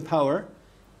he came to power,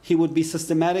 he would be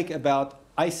systematic about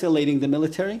isolating the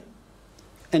military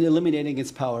and eliminating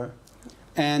its power.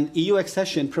 And EU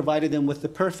accession provided them with the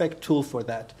perfect tool for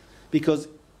that, because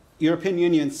European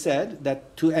Union said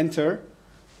that to enter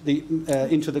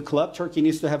into the club, Turkey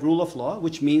needs to have rule of law,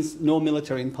 which means no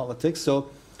military in politics. So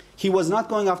he was not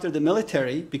going after the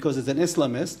military because it's an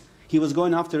Islamist. He was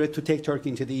going after it to take Turkey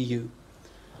into the EU.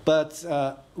 But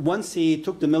once he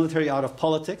took the military out of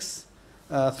politics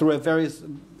through a various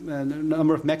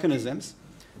number of mechanisms,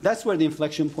 that's where the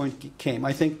inflection point came.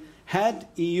 I think had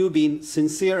EU been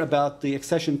sincere about the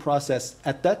accession process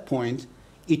at that point,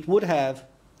 it would have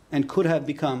and could have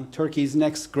become Turkey's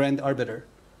next grand arbiter.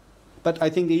 But I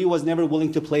think the EU was never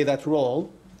willing to play that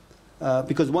role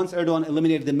because once Erdogan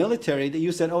eliminated the military, the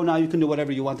EU said, oh, now you can do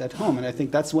whatever you want at home. And I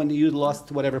think that's when the EU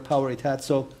lost whatever power it had.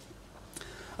 So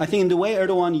I think in the way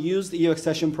Erdogan used the EU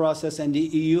accession process and the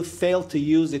EU failed to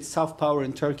use its soft power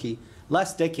in Turkey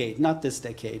last decade, not this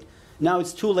decade. Now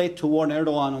it's too late to warn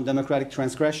Erdogan on democratic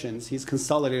transgressions. He's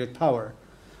consolidated power.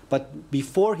 But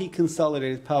before he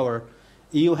consolidated power,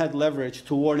 EU had leverage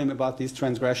to warn him about these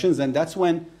transgressions. And that's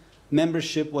when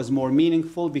membership was more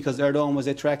meaningful because Erdogan was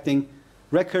attracting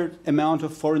record amount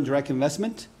of foreign direct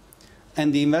investment.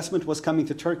 And the investment was coming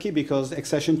to Turkey because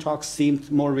accession talks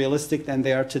seemed more realistic than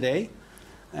they are today.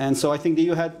 And so I think the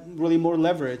EU had really more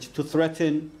leverage to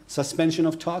threaten suspension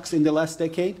of talks in the last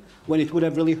decade when it would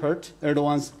have really hurt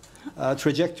Erdogan's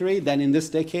trajectory than in this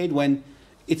decade when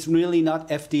it's really not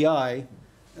FDI,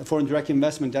 foreign direct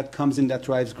investment, that comes in that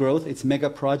drives growth. It's mega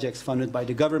projects funded by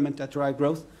the government that drive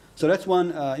growth. So that's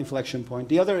one inflection point.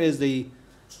 The other is the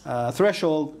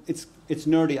threshold. It's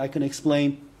nerdy. I can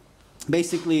explain.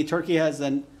 Basically, Turkey has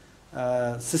a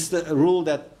rule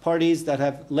that parties that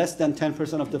have less than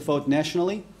 10% of the vote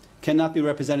nationally cannot be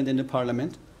represented in the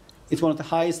parliament. It's one of the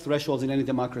highest thresholds in any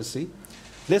democracy.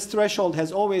 This threshold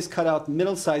has always cut out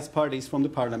middle-sized parties from the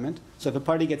parliament. So if a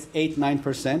party gets 8,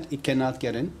 9%, it cannot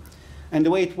get in. And the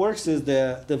way it works is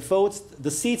the votes, the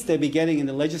seats they'll be getting in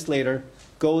the legislature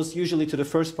goes usually to the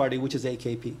first party, which is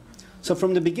AKP. So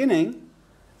from the beginning,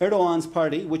 Erdogan's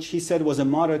party, which he said was a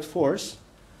moderate force,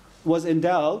 was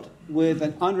endowed with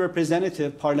an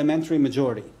unrepresentative parliamentary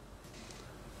majority.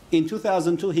 In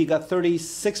 2002, he got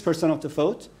 36% of the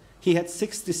vote. He had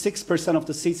 66% of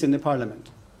the seats in the parliament.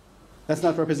 That's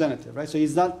not representative, right? So he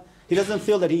doesn't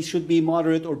feel that he should be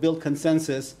moderate or build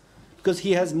consensus because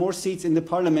he has more seats in the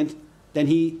parliament than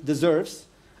he deserves.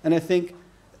 And I think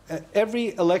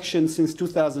every election since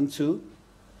 2002,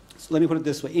 so let me put it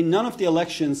this way, in none of the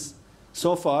elections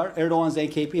so far, Erdogan's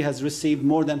AKP has received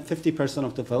more than 50%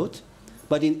 of the vote.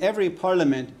 But in every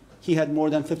parliament, he had more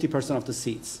than 50% of the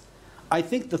seats. I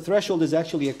think the threshold is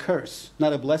actually a curse,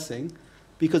 not a blessing,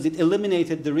 because it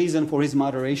eliminated the reason for his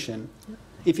moderation.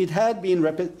 If it had been,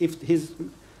 if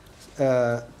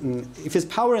his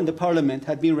power in the parliament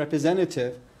had been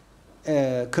representative,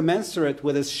 commensurate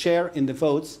with his share in the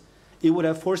votes, it would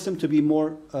have forced him to be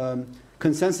more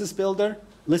consensus builder,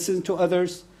 listen to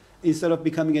others, instead of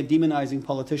becoming a demonizing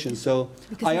politician. So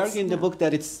I argue in the book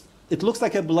that it looks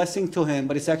like a blessing to him,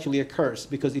 but it's actually a curse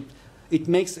because it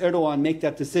makes Erdogan make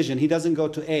that decision. He doesn't go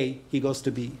to A, he goes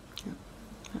to B.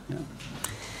 Yeah.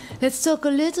 Let's talk a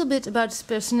little bit about his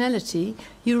personality.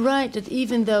 You write that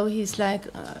even though he's like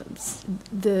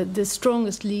the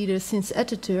strongest leader since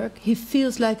Ataturk, he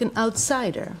feels like an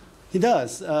outsider. He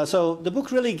does. So the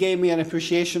book really gave me an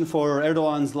appreciation for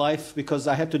Erdogan's life because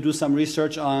I had to do some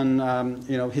research on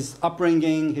his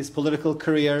upbringing, his political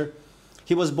career.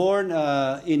 He was born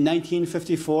in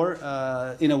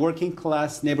 1954 in a working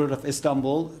class neighborhood of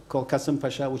Istanbul called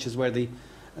Kasımpaşa, which is where the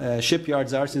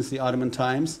shipyards are since the Ottoman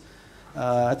times.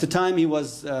 At the time, he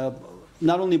was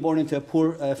not only born into a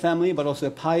poor family, but also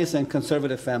a pious and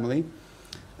conservative family.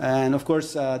 And of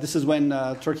course, this is when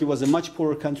Turkey was a much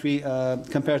poorer country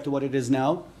compared to what it is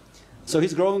now. So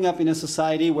he's growing up in a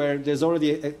society where there's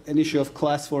already an issue of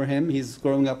class for him. He's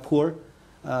growing up poor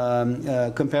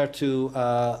compared to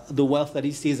the wealth that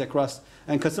he sees across.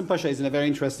 And Kasımpaşa is in a very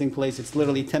interesting place. It's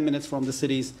literally 10 minutes from the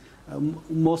city's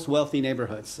most wealthy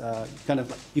neighborhoods.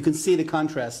 You can see the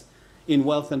contrast in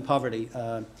wealth and poverty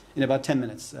in about 10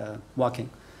 minutes walking.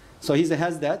 So he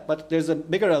has that, but there's a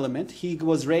bigger element. He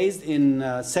was raised in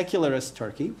secularist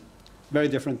Turkey, very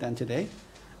different than today,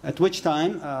 at which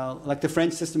time, like the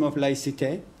French system of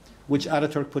laïcité, which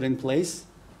Ataturk put in place.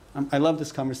 I love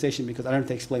this conversation because I don't have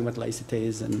to explain what laïcité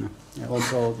is, and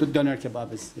also the doner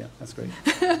kebab is, yeah, that's great.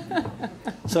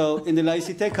 So in the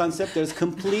laïcité concept, there's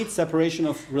complete separation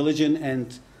of religion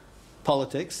and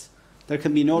politics. There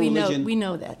can be no religion. We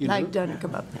know that, like doner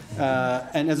kebab.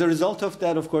 And as a result of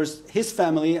that, of course, his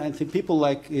family, I think people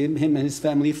like him and his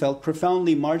family felt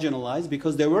profoundly marginalized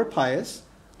because they were pious,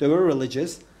 they were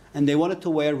religious, and they wanted to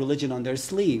wear religion on their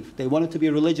sleeve. They wanted to be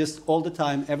religious all the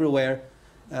time, everywhere,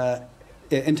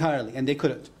 entirely, and they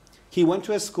couldn't. He went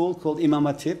to a school called Imam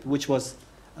Hatip,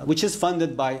 which is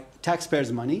funded by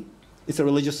taxpayers' money. It's a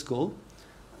religious school,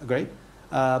 great.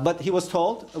 But he was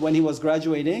told when he was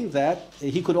graduating that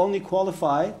he could only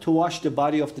qualify to wash the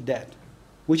body of the dead,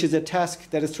 which is a task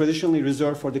that is traditionally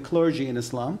reserved for the clergy in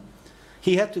Islam.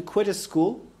 He had to quit his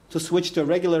school to switch to a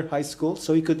regular high school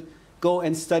so he could go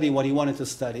and study what he wanted to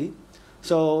study.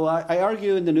 So I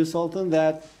argue in the New Sultan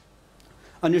that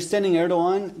understanding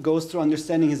Erdogan goes through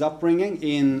understanding his upbringing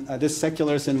in this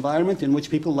secularist environment in which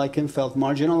people like him felt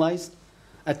marginalized,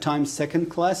 at times second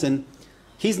class, and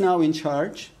he's now in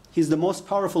charge. He's the most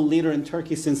powerful leader in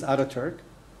Turkey since Ataturk.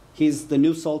 He's the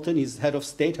new Sultan, he's head of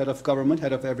state, head of government,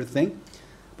 head of everything.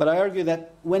 But I argue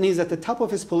that when he's at the top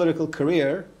of his political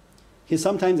career, he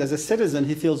sometimes, as a citizen,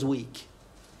 he feels weak.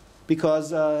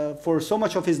 Because for so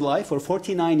much of his life, for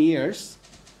 49 years,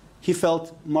 he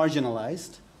felt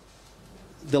marginalized.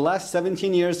 The last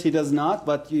 17 years he does not,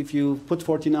 but if you put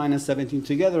 49 and 17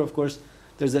 together, of course,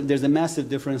 there's a massive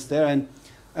difference there. And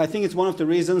I think it's one of the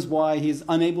reasons why he's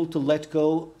unable to let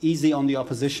go easy on the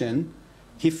opposition.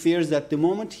 He fears that the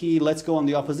moment he lets go on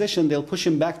the opposition, they'll push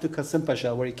him back to Kasım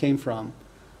Pasha, where he came from.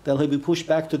 He'll be pushed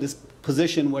back to this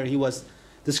position where he was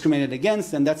discriminated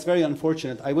against, and that's very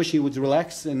unfortunate. I wish he would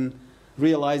relax and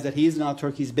realize that he is now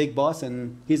Turkey's big boss,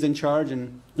 and he's in charge,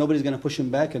 and nobody's going to push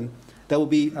him back, and that will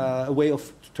be a way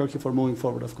of Turkey for moving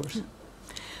forward, of course.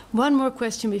 One more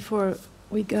question before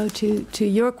we go to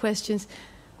your questions.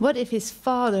 What if his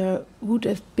father would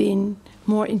have been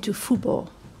more into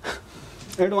football?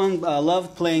 Erdogan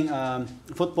loved playing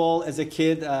football as a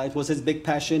kid. It was his big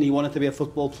passion. He wanted to be a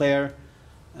football player.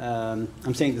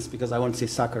 I'm saying this because I want to say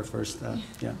soccer first.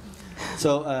 Yeah.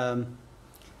 So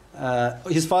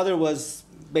his father was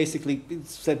basically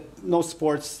said, no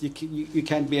sports. You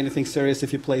can't be anything serious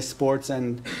if you play sports.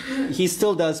 And he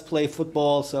still does play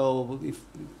football. So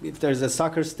if there's a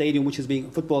soccer stadium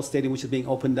football stadium which is being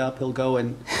opened up, he'll go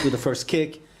and do the first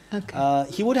kick. Okay.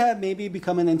 He would have maybe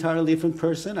become an entirely different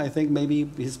person. I think maybe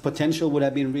his potential would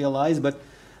have been realized. But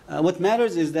what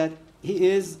matters is that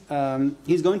he's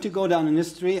going to go down in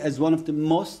history as one of the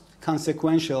most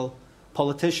consequential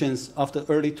politicians of the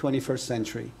early 21st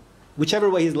century, whichever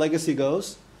way his legacy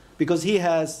goes, because he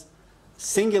has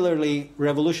singularly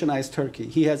revolutionized Turkey.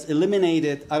 He has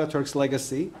eliminated Ataturk's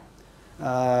legacy,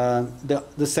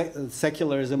 the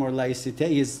secularism or laicite.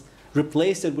 He's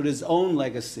replaced it with his own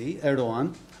legacy,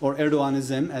 Erdogan, or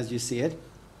Erdoganism, as you see it.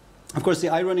 Of course, the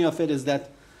irony of it is that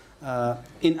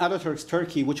in Ataturk's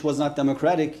Turkey, which was not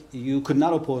democratic, you could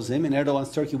not oppose him. In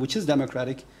Erdogan's Turkey, which is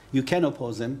democratic, you can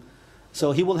oppose him.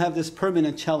 So he will have this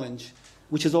permanent challenge,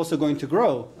 which is also going to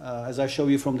grow, as I show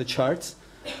you from the charts.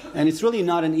 And it's really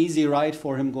not an easy ride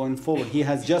for him going forward. He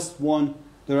has just won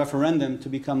the referendum to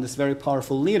become this very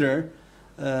powerful leader,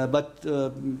 but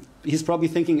he's probably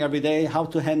thinking every day how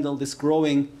to handle this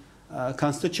growing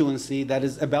constituency that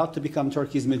is about to become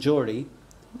Turkey's majority.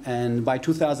 And by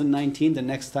 2019, the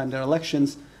next time there are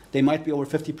elections, they might be over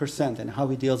 50%. And how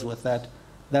he deals with that,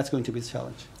 that's going to be his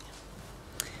challenge.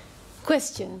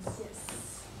 Questions?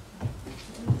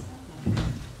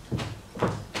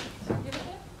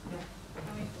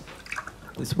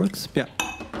 This works? Yeah.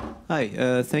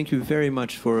 Hi, thank you very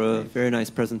much for a very nice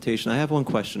presentation. I have one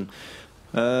question.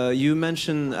 You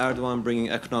mentioned Erdogan bringing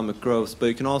economic growth, but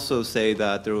you can also say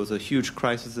that there was a huge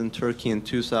crisis in Turkey in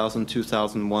 2000,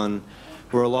 2001,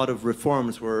 where a lot of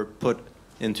reforms were put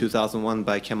in 2001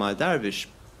 by Kemal Dervish.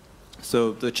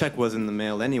 So the check was in the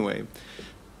mail anyway.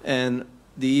 And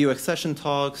the EU accession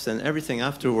talks and everything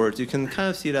afterwards, you can kind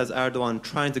of see it as Erdogan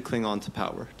trying to cling on to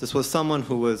power. This was someone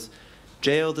who was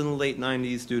jailed in the late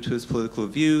 90s due to his political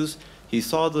views. He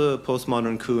saw the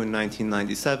postmodern coup in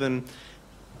 1997.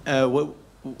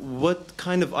 What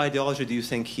kind of ideology do you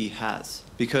think he has?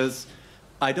 Because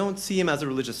I don't see him as a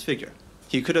religious figure.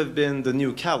 He could have been the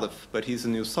new caliph, but he's the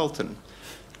new sultan.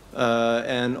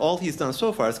 And all he's done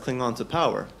so far is cling on to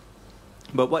power.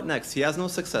 But what next? He has no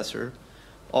successor.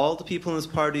 all the people in his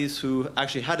parties who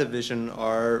actually had a vision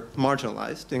are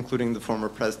marginalized, including the former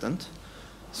president.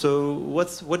 So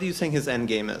what do you think his end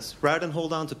game is? Rather than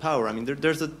hold on to power, I mean,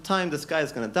 there's a time this guy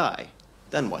is going to die.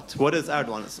 Then what? What is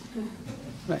Erdoganism?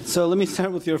 Right. So let me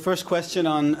start with your first question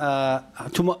on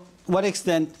to what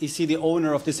extent is he the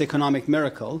owner of this economic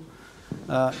miracle.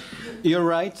 You're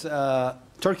right.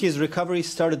 Turkey's recovery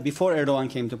started before Erdogan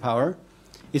came to power.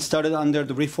 It started under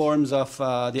the reforms of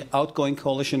the outgoing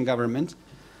coalition government.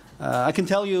 I can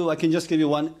tell you, I can just give you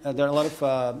one. There are a lot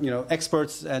of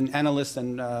experts and analysts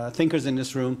and thinkers in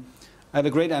this room. I have a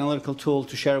great analytical tool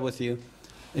to share with you.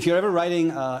 If you're ever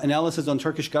writing analysis on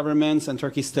Turkish governments and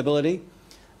Turkey's stability,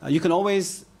 you can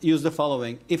always use the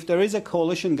following. If there is a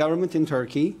coalition government in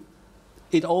Turkey,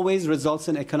 it always results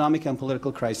in economic and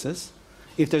political crisis.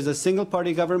 If there's a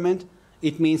single-party government,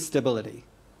 it means stability.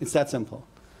 It's that simple.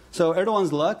 So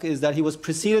Erdogan's luck is that he was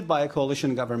preceded by a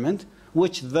coalition government,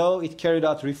 which, though it carried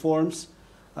out reforms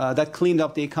that cleaned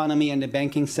up the economy and the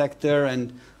banking sector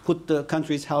and put the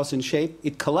country's house in shape,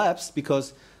 it collapsed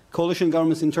because coalition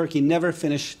governments in Turkey never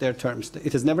finish their terms.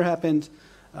 It has never happened.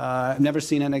 I've never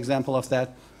seen an example of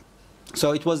that.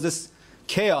 So it was this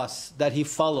chaos that he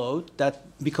followed, that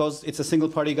because it's a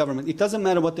single-party government, it doesn't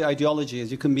matter what the ideology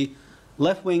is. You can be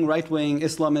left-wing, right-wing,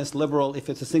 Islamist, liberal. If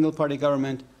it's a single-party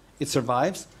government, it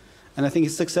survives. And I think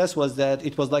his success was that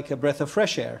it was like a breath of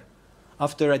fresh air.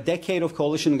 After a decade of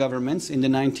coalition governments in the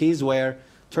 90s, where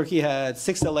Turkey had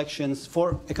 6 elections,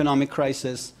 4 economic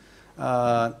crises,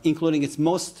 including its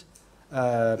most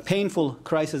painful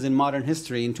crisis in modern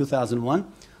history in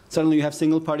 2001. Suddenly you have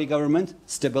single-party government,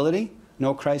 stability,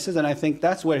 no crisis, and I think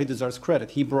that's where he deserves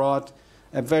credit. He brought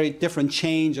a very different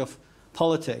change of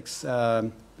politics,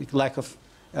 lack of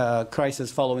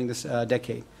crisis following this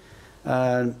decade.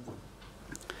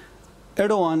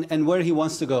 Erdogan and where he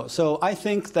wants to go. So I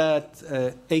think that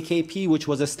AKP, which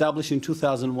was established in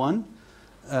 2001,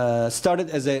 started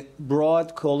as a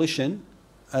broad coalition,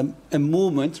 a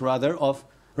movement, rather, of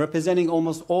representing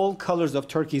almost all colors of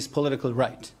Turkey's political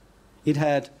right. It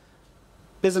had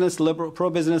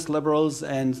pro-business liberals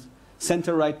and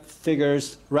center-right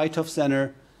figures, right of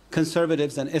center,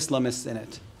 conservatives and Islamists in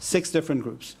it. 6 different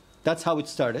groups. That's how it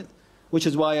started, which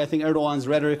is why I think Erdogan's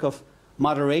rhetoric of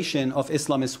moderation of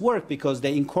Islamists worked, because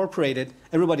they incorporated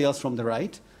everybody else from the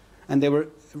right, and they were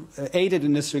aided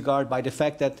in this regard by the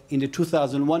fact that in the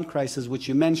 2001 crisis, which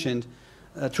you mentioned,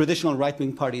 traditional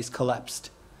right-wing parties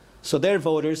collapsed. So their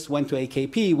voters went to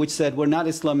AKP, which said, we're not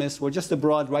Islamists, we're just a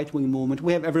broad right-wing movement.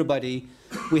 We have everybody.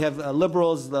 We have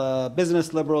liberals,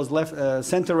 business liberals, left,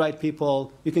 center-right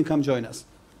people. You can come join us.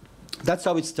 That's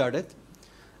how it started.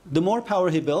 The more power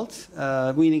he built,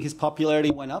 meaning his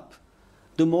popularity went up,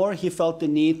 the more he felt the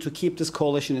need to keep this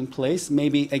coalition in place.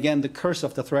 Maybe, again, the curse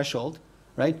of the threshold,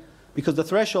 right? Because the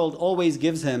threshold always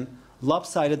gives him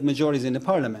lopsided majorities in the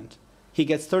parliament. He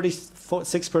gets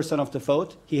 36% of the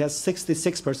vote. He has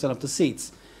 66% of the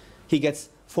seats. He gets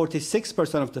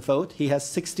 46% of the vote. He has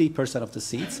 60% of the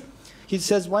seats. He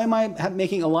says, why am I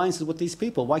making alliances with these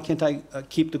people? Why can't I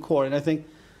keep the core? And I think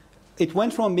it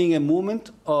went from being a movement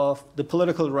of the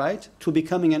political right to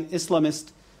becoming an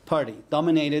Islamist party,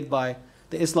 dominated by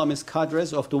the Islamist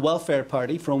cadres of the welfare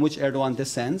party from which Erdogan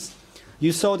descends.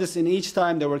 You saw this in each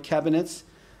time there were cabinets.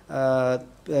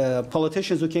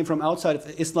 Politicians who came from outside of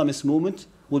the Islamist movement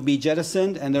would be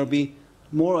jettisoned, and there would be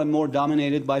more and more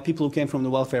dominated by people who came from the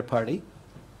welfare party.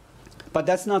 But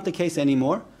that's not the case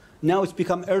anymore. Now it's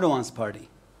become Erdogan's party.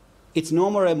 It's no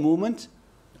more a movement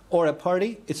or a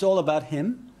party. It's all about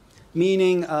him,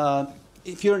 meaning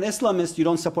if you're an Islamist, you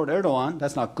don't support Erdogan,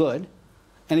 that's not good.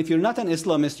 And if you're not an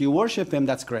Islamist, you worship him,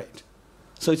 that's great.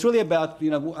 So it's really about,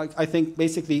 I think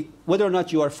basically whether or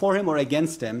not you are for him or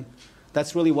against him.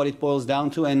 That's really what it boils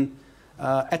down to. And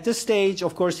at this stage,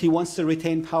 of course, he wants to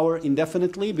retain power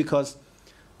indefinitely, because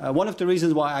one of the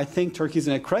reasons why I think Turkey's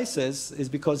in a crisis is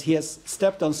because he has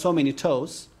stepped on so many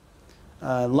toes,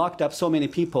 locked up so many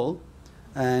people,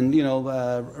 and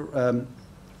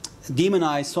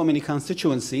demonized so many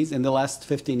constituencies in the last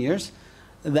 15 years,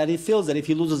 that he feels that if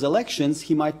he loses elections,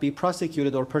 he might be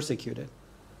prosecuted or persecuted.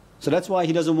 So that's why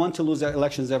he doesn't want to lose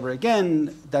elections ever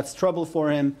again. That's trouble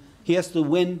for him. He has to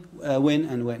win, win,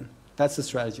 and win. That's the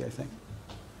strategy, I think.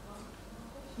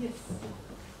 Yes.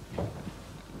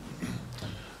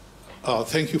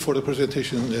 Thank you for the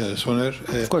presentation, Soner.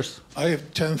 Of course. I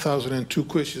have 10,002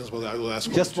 questions, but I will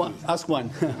ask just one. Ask one.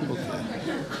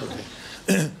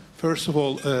 Okay. First of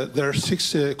all, there are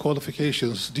 6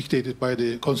 qualifications dictated by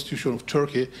the Constitution of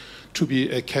Turkey to be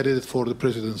a candidate for the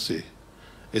presidency,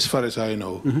 as far as I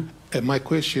know. Mm-hmm. And my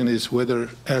question is whether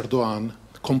Erdogan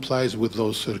complies with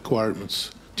those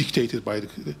requirements dictated by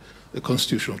the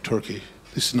constitution of Turkey.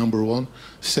 This is number one.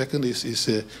 Second is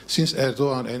since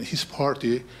Erdogan and his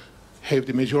party have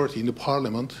the majority in the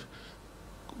parliament,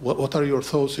 what are your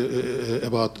thoughts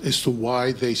about as to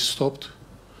why they stopped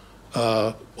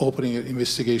opening an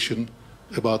investigation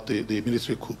about the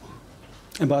military coup?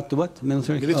 About the what?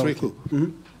 Military coup.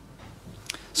 Mm-hmm.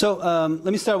 So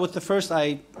let me start with the first.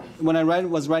 When I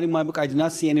was writing my book, I did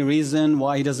not see any reason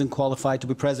why he doesn't qualify to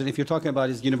be president. If you're talking about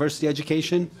his university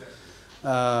education,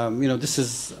 this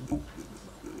is,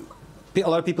 a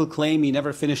lot of people claim he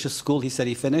never finished his school. He said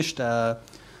he finished.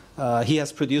 He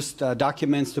has produced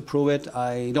documents to prove it.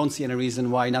 I don't see any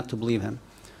reason why not to believe him.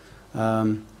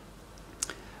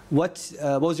 What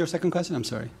was your second question? I'm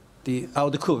sorry. The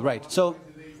coup, right. So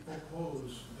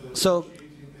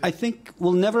I think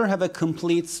we'll never have a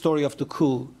complete story of the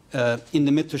coup in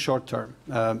the mid to short term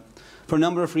for a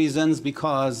number of reasons,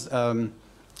 because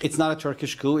it's not a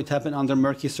Turkish coup. It happened under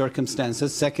murky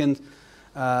circumstances. Second,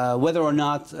 whether or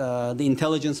not the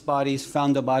intelligence bodies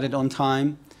found about it on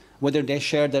time, whether they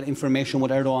shared that information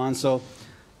with Erdogan. So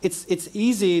it's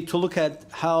easy to look at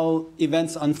how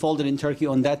events unfolded in Turkey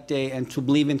on that day and to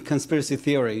believe in conspiracy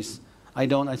theories. I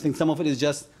think some of it is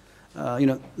just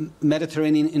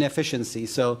Mediterranean inefficiency.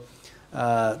 So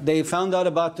they found out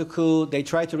about the coup. They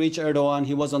tried to reach Erdogan.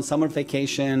 He was on summer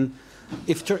vacation.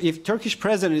 If Turkish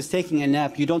president is taking a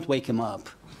nap, you don't wake him up.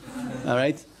 All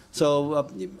right? So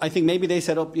I think maybe they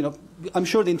said, I'm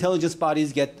sure the intelligence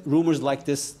bodies get rumors like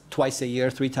this twice a year,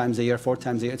 3 times a year, 4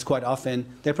 times a year. It's quite often.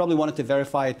 They probably wanted to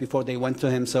verify it before they went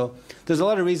to him. So there's a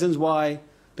lot of reasons why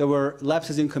there were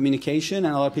lapses in communication,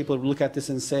 and a lot of people look at this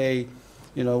and say,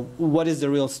 what is the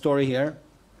real story here?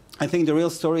 I think the real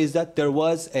story is that there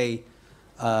was a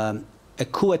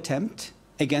coup attempt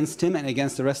against him and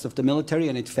against the rest of the military,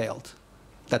 and it failed.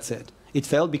 That's it. It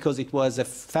failed because it was a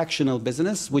factional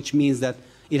business, which means that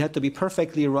it had to be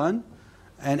perfectly run,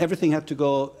 and everything had to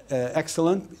go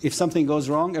excellent. If something goes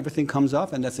wrong, everything comes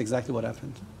off, and that's exactly what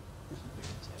happened.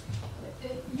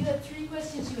 You had 3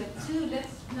 questions, you had 2.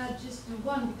 Let's not just do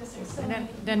one, because there's so many.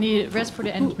 Then the rest for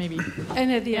the end, maybe.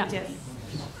 And at the end, yes.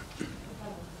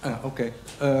 Okay.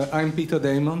 I'm Peter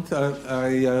Demand.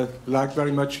 I like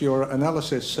very much your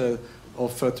analysis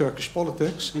of Turkish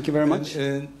politics. Thank you very much.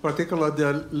 In particular,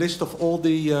 the list of all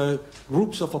the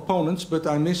groups of opponents, but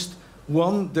I missed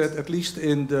one that, at least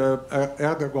in the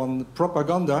Erdogan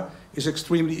propaganda, is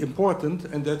extremely important,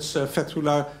 and that's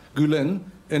Fethullah Gülen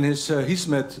and his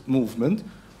Hizmet movement,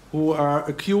 who are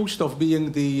accused of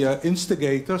being the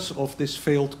instigators of this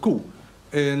failed coup.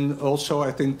 And also,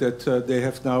 I think that they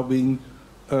have now been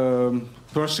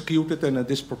persecuted, and a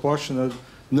disproportionate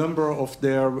number of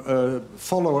their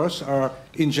followers are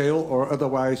in jail or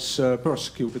otherwise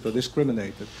persecuted or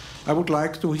discriminated. I would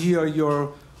like to hear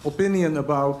your opinion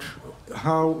about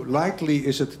how likely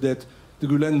is it that the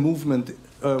Gülen movement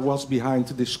was behind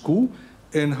this coup,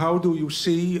 and how do you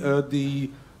see the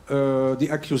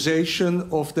accusation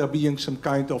of there being some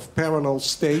kind of parallel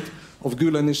state of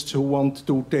Gülenists who want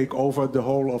to take over the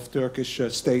whole of Turkish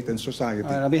state and society?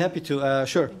 I'll be happy to.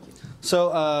 Sure.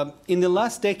 So in the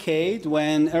last decade,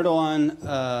 when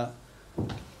Erdogan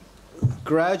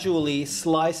gradually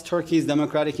sliced Turkey's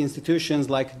democratic institutions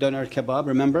like doner kebab,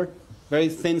 remember? Very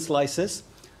thin slices.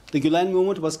 The Gülen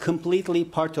movement was completely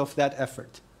part of that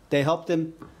effort. They helped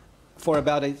him for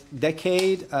about a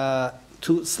decade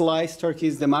to slice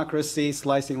Turkey's democracy,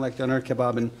 slicing like doner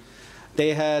kebab. And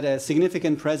they had a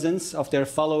significant presence of their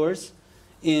followers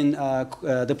in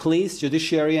the police,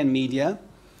 judiciary, and media.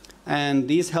 And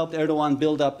these helped Erdogan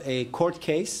build up a court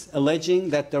case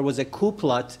alleging that there was a coup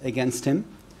plot against him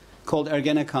called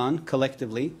Ergenekon,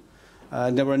 collectively.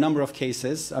 There were a number of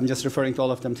cases. I'm just referring to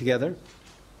all of them together.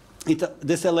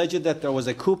 This alleged that there was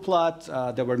a coup plot.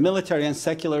 There were military and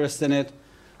secularists in it.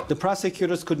 The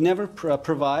prosecutors could never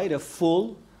provide a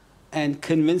full and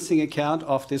convincing account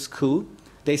of this coup.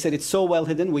 They said it's so well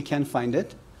hidden, we can't find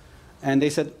it. And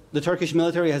they said the Turkish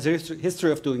military has a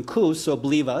history of doing coups, so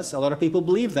believe us. A lot of people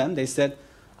believe them. They said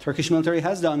Turkish military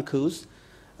has done coups.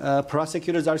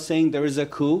 Prosecutors are saying there is a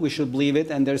coup, we should believe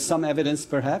it, and there's some evidence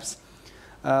perhaps.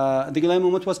 The Gülen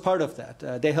movement was part of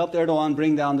that. They helped Erdogan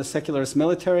bring down the secularist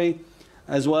military,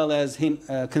 as well as him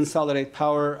consolidate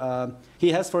power.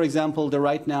 He has, for example, the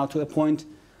right now to appoint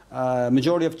a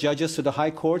majority of judges to the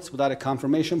high courts without a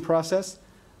confirmation process.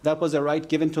 That was a right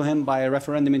given to him by a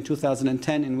referendum in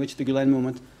 2010 in which the Gülen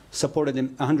movement supported him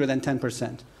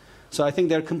 110%. So I think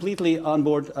they're completely on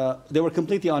board. They were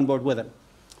completely on board with him.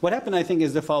 What happened, I think,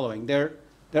 is the following. They're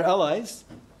allies.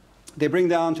 They bring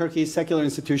down Turkey's secular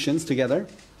institutions together.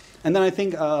 And then I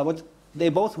think they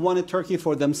both wanted Turkey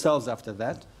for themselves after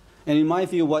that. And in my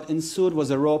view, what ensued was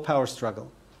a raw power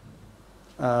struggle.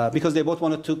 because they both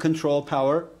wanted to control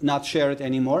power, not share it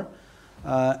anymore.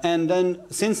 And then,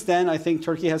 since then, I think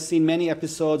Turkey has seen many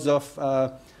episodes of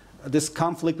this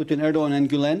conflict between Erdogan and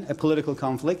Gülen, a political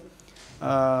conflict.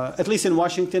 At least in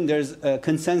Washington, there's a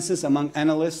consensus among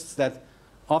analysts that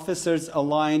officers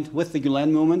aligned with the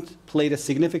Gülen movement played a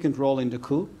significant role in the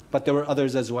coup, but there were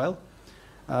others as well.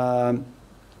 That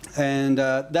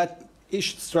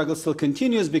struggle still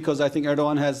continues because I think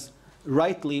Erdogan has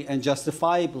rightly and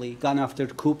justifiably gone after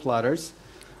coup plotters,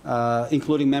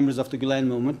 including members of the Gülen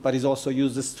movement, but he's also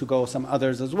used this to go some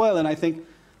others as well. And I think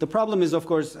the problem is, of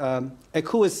course, a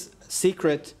coup is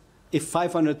secret if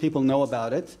 500 people know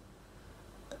about it.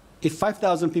 If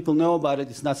 5,000 people know about it,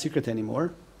 it's not secret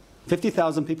anymore.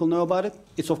 50,000 people know about it,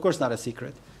 it's of course not a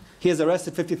secret. He has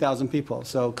arrested 50,000 people.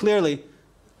 So clearly,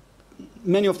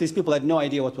 many of these people had no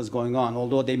idea what was going on,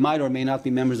 although they might or may not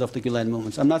be members of the Gülen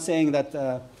movements. I'm not saying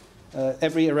that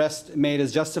every arrest made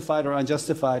is justified or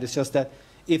unjustified. It's just that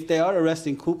if they are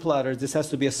arresting coup plotters, this has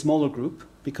to be a smaller group,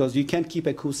 because you can't keep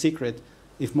a coup secret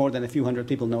if more than a few hundred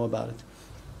people know about it.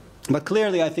 But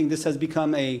clearly, I think this has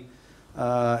become a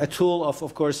tool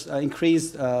of course,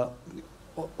 increased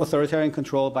authoritarian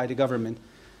control by the government.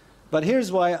 But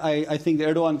here's why I think the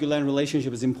Erdogan-Gülen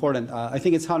relationship is important. I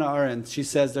think it's Hannah Arendt. She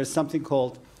says there's something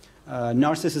called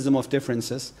narcissism of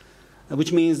differences,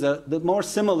 which means that the more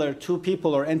similar two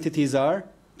people or entities are,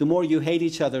 the more you hate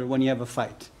each other when you have a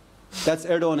fight. That's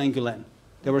Erdogan and Gülen.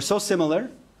 They were so similar,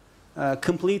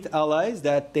 complete allies,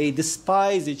 that they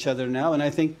despise each other now. And I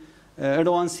think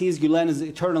Erdogan sees Gülen as the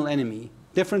eternal enemy,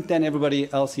 different than everybody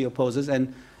else he opposes.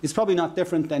 And it's probably not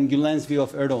different than Gülen's view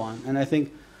of Erdogan. And I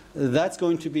think that's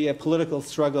going to be a political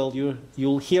struggle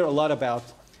you'll hear a lot about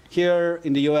here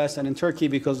in the US and in Turkey,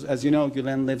 because, as you know,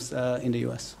 Gülen lives in the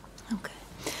US. Okay.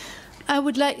 I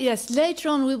would like, yes, later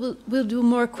on we'll do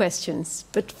more questions.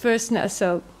 But first now,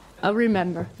 so I'll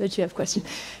remember that you have questions.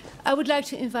 I would like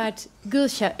to invite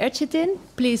Gülşah Erçetin.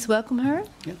 Please welcome her.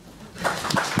 Yeah.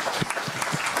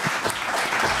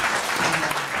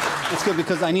 It's good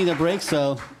because I need a break,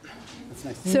 so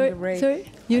that's nice. Sorry?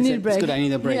 You need a break. It's good, I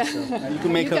need a break, Yeah. so you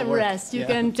can make you it can work. rest, you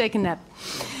can take a nap.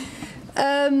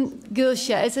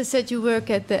 Gülşah, as I said, you work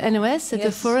at the NOS, at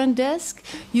the foreign desk.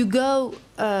 You go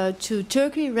to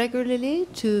Turkey regularly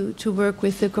to work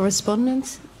with the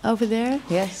correspondents over there.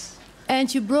 Yes.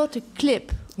 And you brought a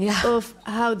clip of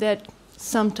how that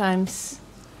sometimes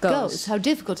goes, how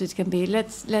difficult it can be.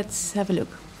 Let's have a look.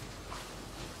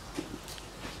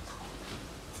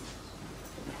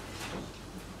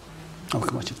 Oh,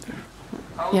 come on.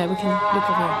 Yeah, we can look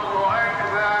over here.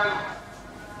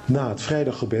 Na het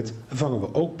vrijdaggebed vangen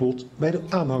we ook bot bij de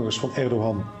aanhangers van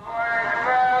Erdogan.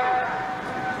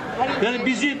 Yani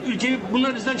bizi, ülkeyi,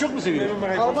 bunlar bizden çok mu seviyor?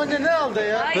 Almanya ne aldı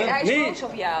ya? Hayır, hij is boos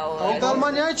op jou.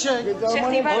 Almanya'yı çek.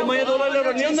 Almanya'da olaylar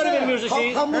var. Niye onlara vermiyoruz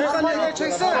şeyi? Almanya'yı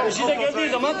çeksene. Size geldiği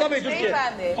zaman tabii Türkiye.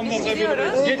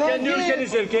 Git kendi ülkeni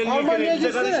sev, kendi ülkeni.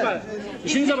 Bize karışma.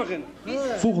 İşinize bakın.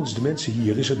 Volgens de mensen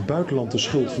hier is het buitenland de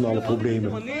schuld van alle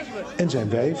problemen. En zijn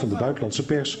wij van de buitenlandse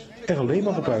pers er alleen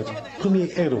maar op uit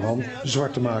premier Erdogan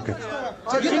zwart te maken.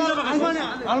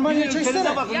 Almanya'yı çeksene.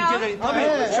 Tabii.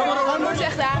 Dan wordt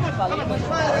echt aangevallen.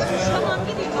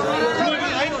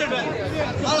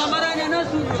 Almanya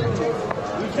nasıl?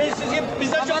 Ülkeyi siz hep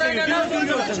bizden çok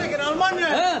seviyorsunuz.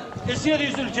 Almanya.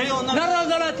 Esiyoruz ülkeyi ondan. Ne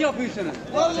razalat yapıyorsunuz?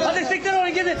 Hadi siktir onu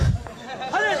gidin.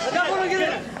 Hadi yapın gidin.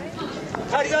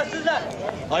 Terbiyesizler.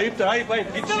 Ayıptır, ayıp.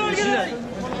 Gitsin işine.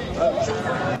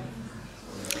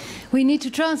 We need to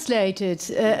translate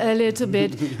it a little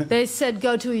bit. They said,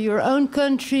 go to your own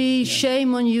country,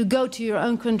 shame on you, go to your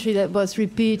own country. That was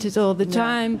repeated all the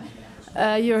time.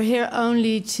 You're here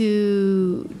only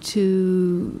to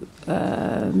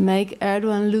make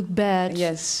Erdogan look bad.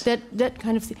 Yes. That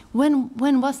kind of thing.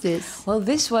 When was this? Well,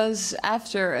 this was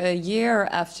after a year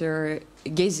after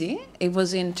Gezi. It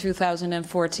was in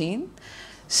 2014.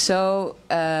 So,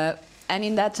 and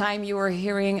in that time you were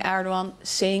hearing Erdogan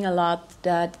saying a lot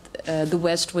that the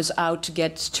West was out to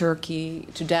get Turkey,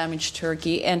 to damage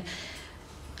Turkey. And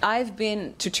I've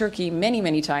been to Turkey many,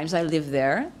 many times. I live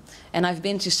there. And I've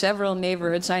been to several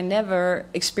neighborhoods. I never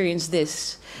experienced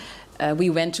this. We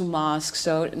went to mosques,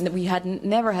 so we had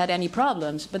never had any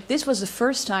problems. But this was the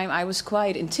first time I was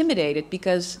quite intimidated,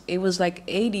 because it was like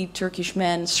 80 Turkish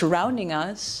men surrounding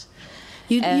us.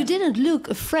 You didn't look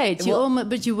afraid,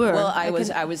 but you were. Well,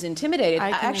 I was intimidated.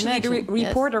 Actually, the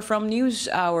reporter from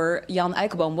NewsHour, Jan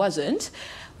Eikelboom, wasn't.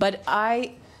 But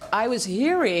I was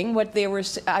hearing what they were,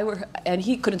 and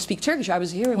he couldn't speak Turkish. I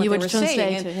was hearing what they were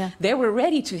saying, and they were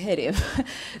ready to hit him.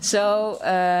 So,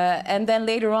 and then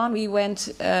later on, we went.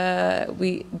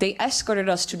 They escorted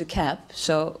us to the cab.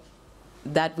 So,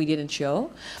 that we didn't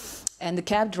show. And the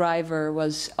cab driver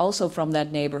was also from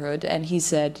that neighborhood, and he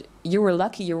said, "You were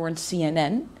lucky you weren't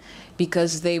CNN,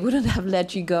 because they wouldn't have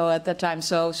let you go at that time."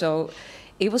 So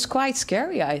it was quite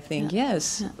scary, I think.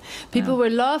 Yes. People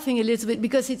were laughing a little bit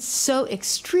because it's so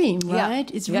extreme, right?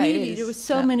 It's really, there were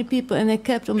so many people, and they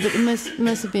kept on, but it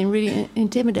must have been really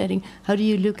intimidating. How do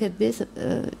you look at this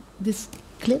this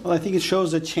clip? Well, I think it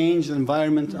shows a changed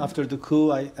environment after the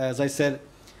coup. As I said,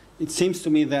 it seems to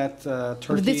me that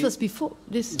Turkey... But this was before.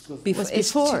 This was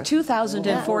it's before.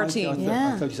 2014.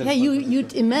 Yeah,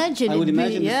 you'd imagine. I would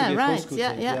imagine. Yeah, right.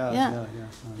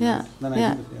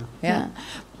 Yeah.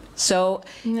 So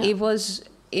it was.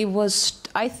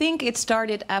 I think it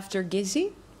started after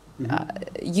Gezi.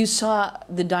 You saw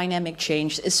the dynamic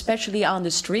change, especially on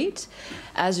the street.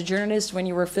 As a journalist, when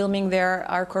you were filming there,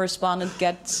 our correspondent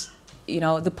gets.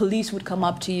 The police would come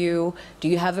up to you. Do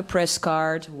you have a press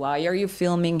card? Why are you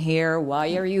filming here?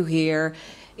 Why are you here?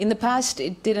 In the past,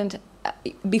 it didn't.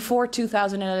 Before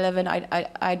 2011,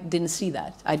 I didn't see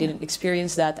that. I didn't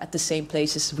experience that at the same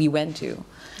places we went to.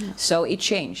 So it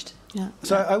changed. Yeah.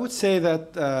 So I would say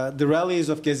that the rallies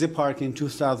of Gezi Park in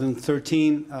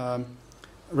 2013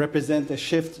 represent a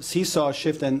shift, seesaw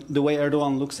shift, in the way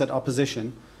Erdogan looks at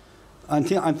opposition.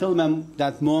 Until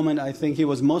that moment, I think he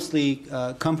was mostly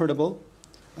comfortable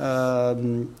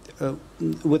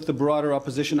with the broader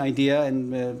opposition idea,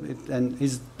 and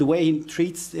the way he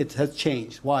treats it has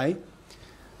changed. Why?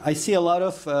 I see a lot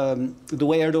of the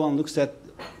way Erdogan looks at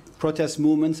protest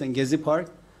movements in Gezi Park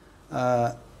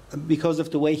because of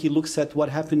the way he looks at what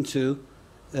happened to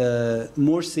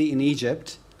Morsi in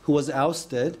Egypt, who was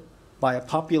ousted by a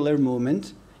popular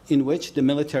movement in which the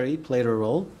military played a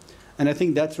role. And I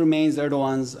think that remains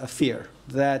Erdogan's fear,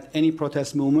 that any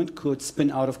protest movement could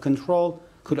spin out of control,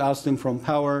 could oust him from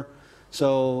power.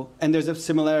 So, and there's a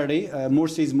similarity.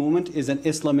 Morsi's movement is an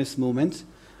Islamist movement.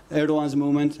 Erdogan's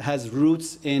movement has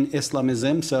roots in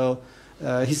Islamism. So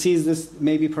he sees this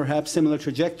maybe perhaps similar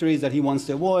trajectories that he wants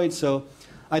to avoid. So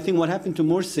I think what happened to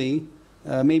Morsi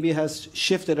maybe has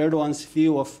shifted Erdogan's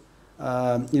view of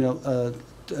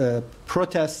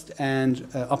protest and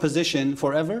opposition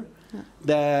forever.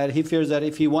 That he fears that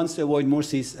if he wants to avoid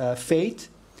Morsi's fate,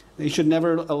 he should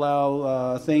never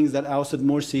allow things that ousted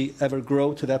Morsi ever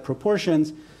grow to that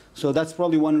proportions. So that's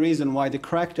probably one reason why the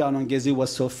crackdown on Gezi was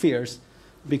so fierce,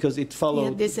 because it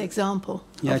followed this example.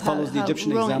 Yeah, it follows the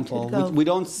Egyptian example. We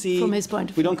don't see, from his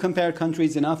point of view. We don't compare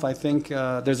countries enough. I think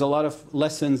there's a lot of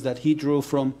lessons that he drew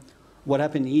from what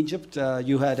happened in Egypt.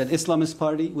 You had an Islamist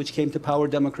party which came to power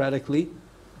democratically.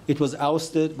 It was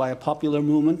ousted by a popular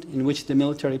movement in which the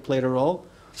military played a role.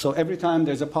 So every time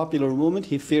there's a popular movement,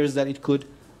 he fears that it could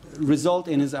result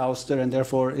in his ouster, and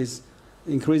therefore is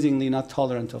increasingly not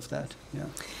tolerant of that. Yeah.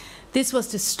 This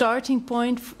was the starting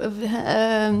point of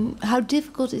how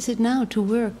difficult is it now to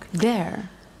work there?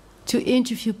 To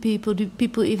interview people? Do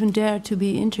people even dare to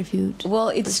be interviewed? Well,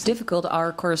 it's difficult.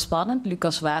 Our correspondent,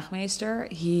 Lucas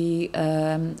Waagmeester, he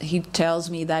tells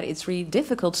me that it's really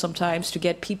difficult sometimes to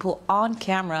get people on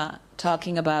camera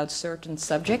talking about certain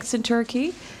subjects in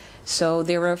Turkey. So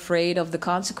they're afraid of the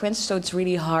consequences, so it's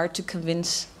really hard to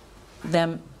convince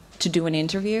them to do an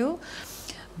interview.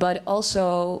 But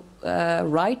also,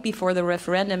 right before the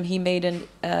referendum, he made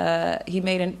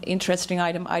an interesting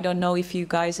item. I don't know if you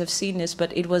guys have seen this,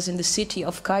 but it was in the city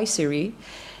of Kayseri,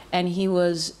 and he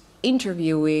was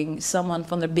interviewing someone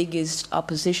from the biggest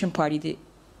opposition party, the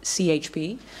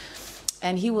CHP,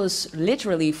 and he was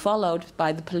literally followed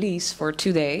by the police for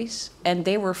 2 days, and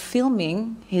they were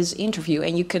filming his interview,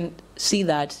 and you can see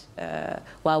that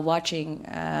while watching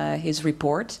his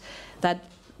report, that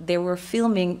they were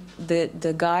filming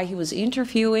the guy he was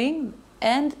interviewing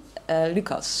and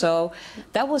Lucas. So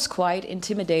that was quite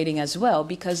intimidating as well,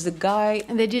 because the guy...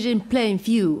 And they did it in plain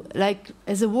view, like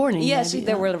as a warning. Yes, maybe,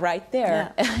 they were right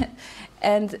there. Yeah.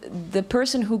 And the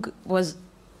person who was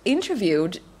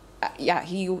interviewed,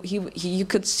 you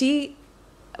could see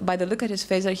by the look at his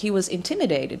face that he was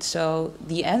intimidated. So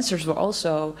the answers were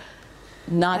also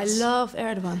not... I love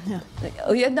Erdogan, yeah.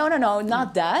 Oh, yeah, no,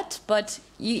 not that, but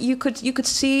you could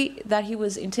see that he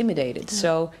was intimidated. Yeah.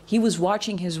 So he was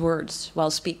watching his words while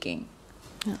speaking.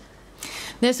 Yeah.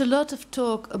 There's a lot of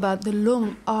talk about the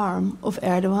long arm of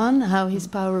Erdogan, how his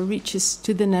power reaches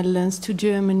to the Netherlands, to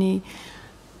Germany.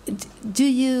 Do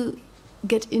you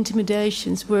get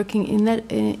intimidations working in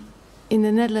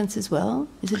the Netherlands as well?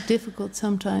 Is it difficult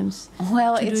sometimes?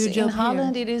 Well, to do your job in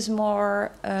Holland here? It is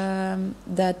more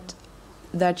that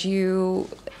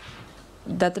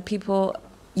the people,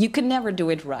 you can never do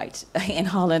it right. In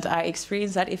Holland, I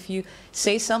experienced that if you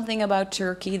say something about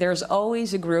Turkey, there's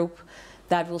always a group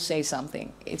that will say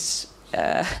something. It's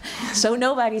So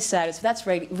nobody's satisfied. That's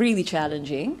really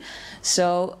challenging.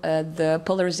 So the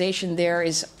polarization there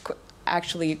is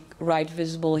actually right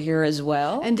visible here as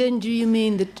well. And then do you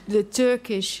mean the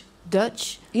Turkish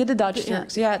Dutch? Yeah, the Dutch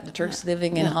Turks. Yeah, the Turks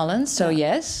living in Holland. So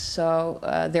yes, so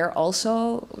they're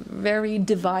also very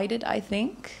divided, I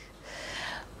think.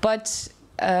 But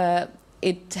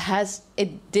it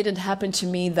didn't happen to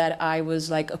me that I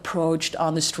was like approached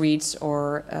on the streets,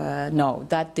 or no,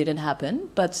 that didn't happen.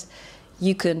 But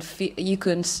you can feel,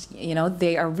 you know,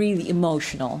 they are really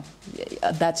emotional.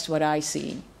 That's what I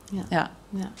see. Yeah.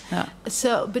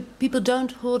 So, but people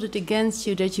don't hold it against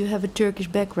you that you have a Turkish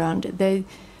background. They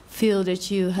feel that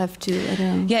you have to. I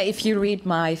don't know. Yeah, if you read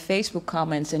my Facebook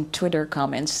comments and Twitter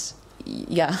comments,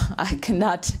 yeah,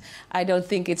 I don't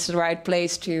think it's the right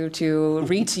place to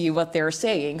read to you what they're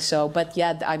saying. So, but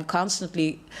yeah, I'm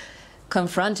constantly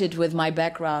confronted with my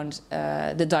background,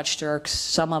 the Dutch Turks,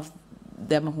 some of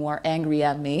them who are angry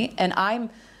at me. And I'm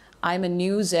a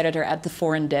news editor at the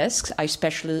Foreign Desk. I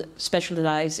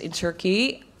specialize in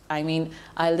Turkey. I mean,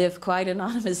 I live quite an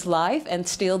anonymous life, and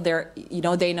still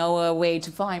they know a way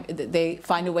to they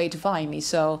find a way to find me.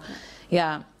 So,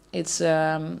 yeah.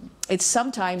 It's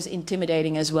sometimes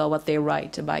intimidating as well what they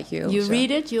write about you. You read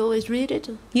it? You always read it?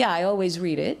 Yeah, I always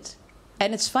read it.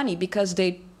 And it's funny because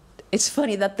it's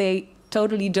funny that they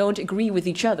totally don't agree with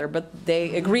each other, but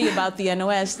they agree about the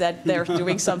NOS that they're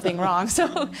doing something wrong.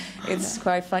 So it's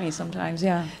quite funny sometimes,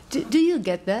 yeah. Do you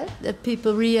get that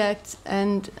people react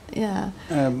and, yeah?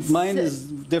 Mine is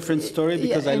a different story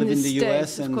because I live in the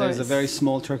US, and there's a very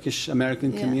small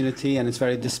Turkish-American community, and it's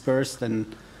very dispersed.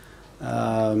 And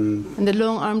the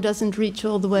long arm doesn't reach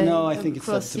all the way. No, I think it's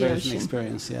a very ocean.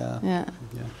 experience. Yeah.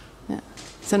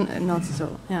 So not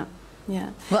so.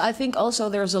 Yeah. Well, I think also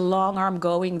there's a long arm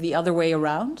going the other way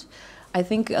around. I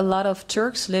think a lot of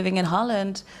Turks living in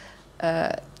Holland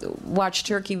watch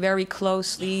Turkey very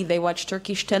closely. They watch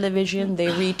Turkish television. They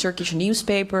read Turkish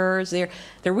newspapers. They're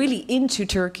really into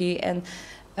Turkey, and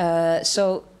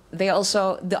so.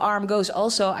 The arm goes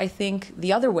also, I think,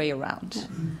 the other way around,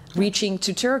 reaching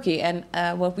to Turkey. And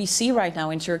what we see right now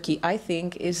in Turkey, I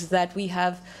think, is that we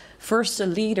have first a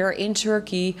leader in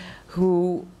Turkey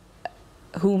who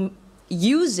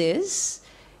uses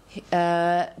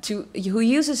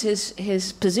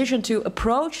his position to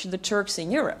approach the Turks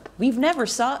in Europe. We've never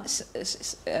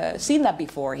seen that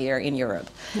before here in Europe.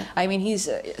 Yeah. I mean,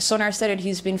 Soner said it,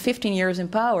 he's been 15 years in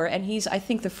power, and he's, I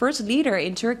think, the first leader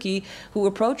in Turkey who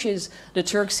approaches the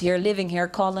Turks here, living here,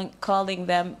 calling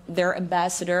them their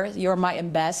ambassador. You're my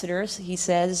ambassadors, he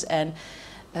says, and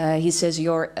he says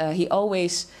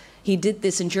he did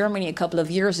this in Germany a couple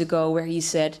of years ago, where he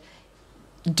said,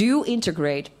 do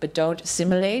integrate, but don't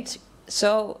assimilate.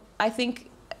 So I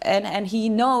think, and he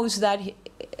knows that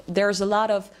there's a lot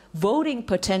of voting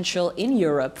potential in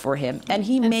Europe for him, and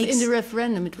he makes. In the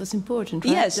referendum, it was important,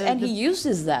 right? Yes, and he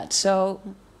uses that. So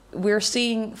we're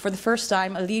seeing for the first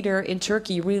time a leader in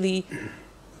Turkey really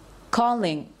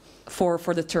calling for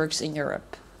the Turks in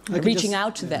Europe, reaching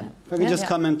out to them. Let me just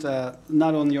comment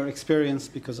not on your experience,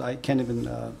 because I can't even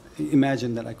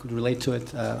imagine that I could relate to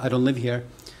it. I don't live here.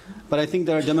 But I think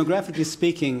there are, demographically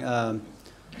speaking,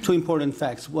 two important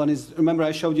facts. One is, remember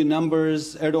I showed you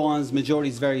numbers, Erdogan's majority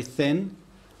is very thin,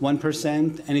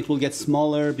 1%, and it will get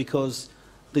smaller because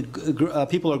the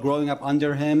people are growing up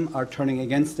under him, are turning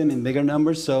against him in bigger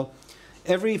numbers. So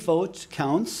every vote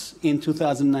counts in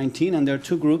 2019, and there are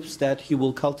two groups that he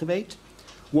will cultivate.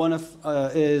 One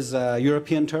is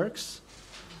European Turks,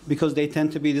 because they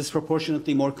tend to be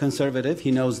disproportionately more conservative,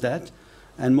 he knows that,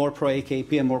 and more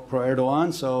pro-AKP and more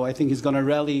pro-Erdogan. So I think he's going to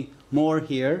rally more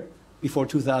here before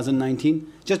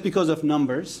 2019, just because of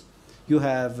numbers. You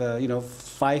have,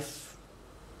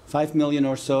 5 million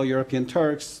or so European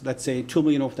Turks. Let's say 2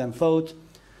 million of them vote.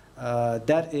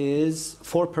 That is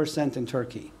 4% in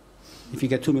Turkey, if you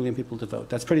get 2 million people to vote.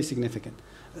 That's pretty significant.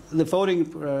 The voting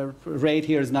rate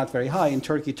here is not very high. In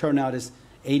Turkey, turnout is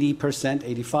 80%,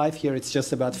 85%. Here, it's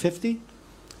just about 50%.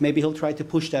 Maybe he'll try to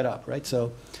push that up, right?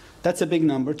 So that's a big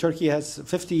number. Turkey has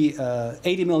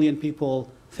 80 million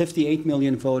people, 58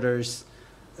 million voters.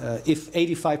 If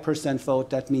 85% vote,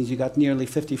 that means you got nearly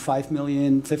 50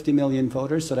 million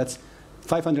voters. So that's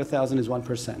 500,000 is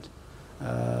 1%.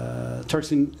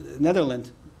 Turks in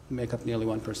Netherlands make up nearly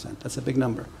 1%. That's a big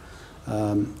number.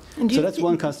 So that's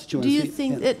one constituency. Do you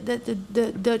think that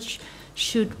the Dutch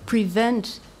should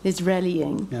prevent this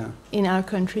rallying in our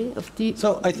country?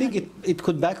 So I think it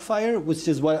could backfire, which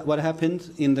is what happened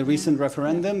in the recent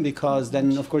referendum, because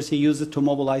then, of course, he used it to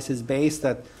mobilize his base,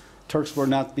 that Turks were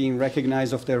not being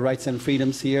recognized of their rights and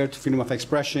freedoms here, freedom of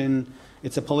expression.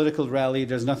 It's a political rally.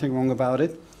 There's nothing wrong about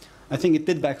it. I think it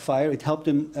did backfire. It helped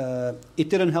him. It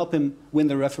didn't help him win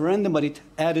the referendum, but it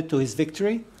added to his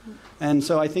victory. And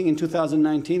so I think in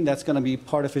 2019, that's going to be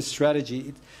part of his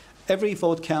strategy. Every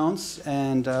vote counts,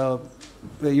 and the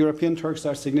European Turks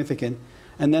are significant.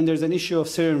 And then there's an issue of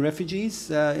Syrian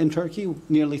refugees in Turkey,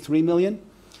 nearly 3 million.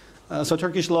 So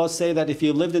Turkish laws say that if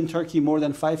you lived in Turkey more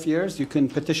than 5 years, you can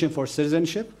petition for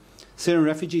citizenship. Syrian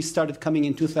refugees started coming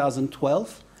in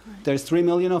 2012. There's 3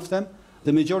 million of them.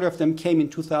 The majority of them came in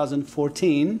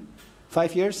 2014,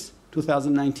 5 years,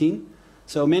 2019.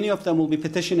 So many of them will be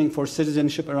petitioning for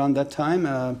citizenship around that time.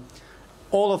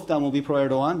 All of them will be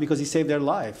pro-Erdogan because he saved their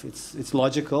life. It's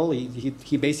logical.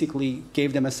 He basically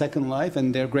gave them a second life,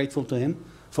 and they're grateful to him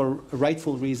for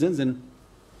rightful reasons. And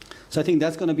so I think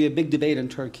that's going to be a big debate in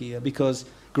Turkey because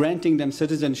granting them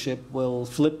citizenship will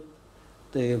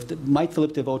might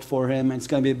flip the vote for him. And it's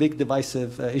going to be a big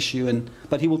divisive issue.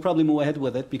 But he will probably move ahead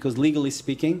with it because legally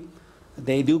speaking,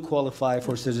 they do qualify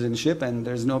for citizenship, and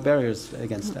there's no barriers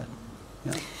against that.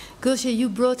 Yeah. Gülşah, you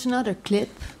brought another clip.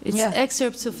 It's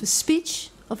excerpts of a speech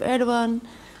of Erdogan,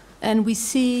 and we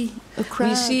see a crowd.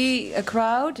 We see a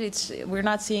crowd. We're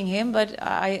not seeing him, but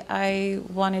I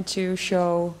wanted to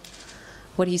show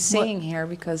what he's saying here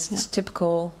because it's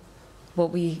typical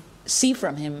what we see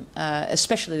from him,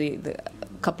 especially the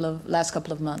last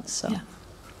couple of months. So. Yeah.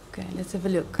 Okay, let's have a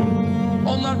look.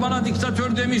 Onlar bana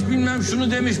diktatör demiş, bilmem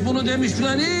şunu demiş, bunu demiş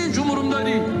filan, hiç umurumda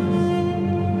değil.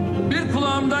 Bir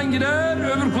kulağımdan girer,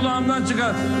 öbür kulağımdan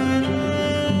çıkar.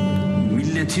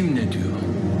 Milletim ne diyor?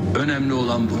 Önemli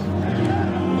olan bu.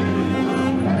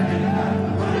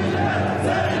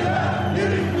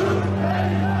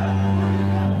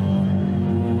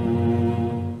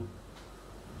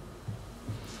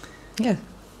 Yeah.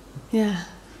 Yeah.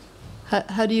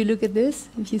 How do you look at this,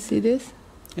 if you see this?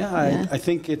 Yeah, I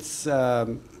think it's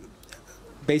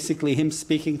basically him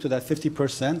speaking to that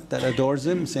 50% that adores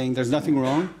him, saying there's nothing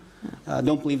wrong.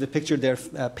 Don't believe the picture they're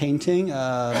painting.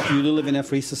 You do live in a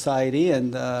free society,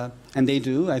 and they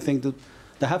do. I think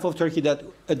the half of Turkey that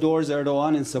adores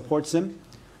Erdogan and supports him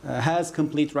has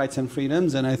complete rights and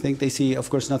freedoms, and I think they see, of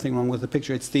course, nothing wrong with the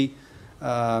picture. It's the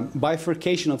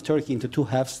bifurcation of Turkey into two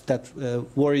halves that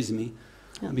worries me,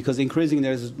 because increasingly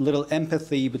there's little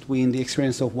empathy between the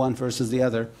experience of one versus the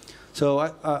other. So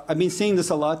I've been seeing this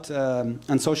a lot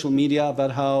on social media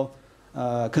about how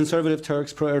conservative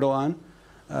Turks, pro-Erdogan,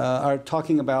 are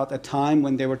talking about a time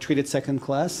when they were treated second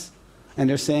class, and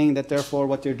they're saying that therefore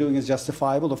what they're doing is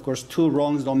justifiable. Of course, two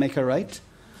wrongs don't make a right,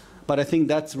 but I think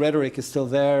that rhetoric is still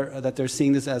there, that they're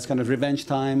seeing this as kind of revenge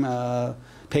time,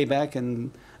 payback,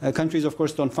 and countries, of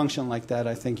course, don't function like that.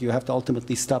 I think you have to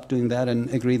ultimately stop doing that and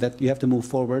agree that you have to move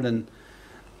forward. And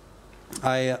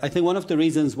I think one of the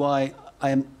reasons why I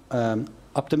am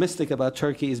optimistic about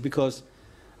Turkey is because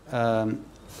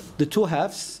the two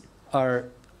halves are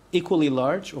equally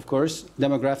large, of course,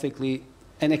 demographically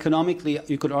and economically.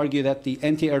 You could argue that the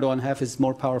anti-Erdogan half is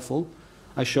more powerful.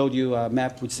 I showed you a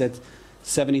map which said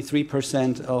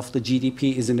 73% of the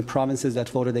GDP is in the provinces that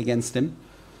voted against him.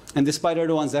 And despite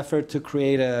Erdogan's effort to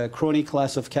create a crony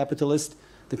class of capitalists,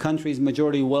 the country's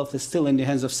majority wealth is still in the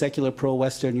hands of secular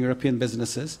pro-Western European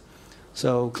businesses.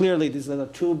 So clearly these are the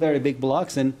two very big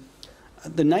blocks. And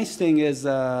the nice thing is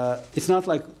it's not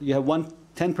like you have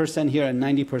 10% here and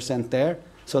 90% there.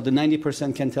 So the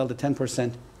 90% can tell the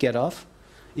 10% get off.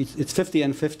 It's 50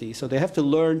 and 50. So they have to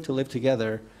learn to live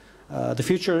together. The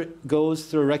future goes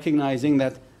through recognizing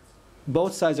that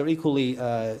both sides are equally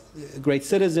great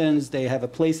citizens. They have a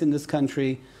place in this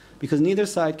country, because neither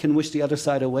side can wish the other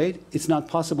side away. It's not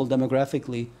possible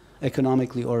demographically,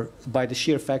 economically, or by the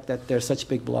sheer fact that they're such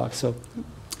big blocks. So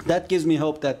that gives me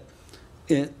hope that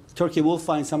Turkey will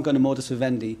find some kind of modus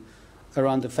vivendi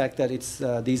around the fact that it's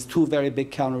these two very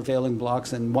big countervailing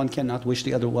blocks, and one cannot wish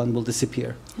the other one will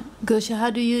disappear. Gülşah, how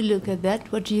do you look at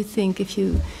that? What do you think if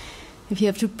you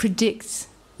have to predict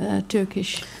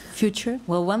Turkish future?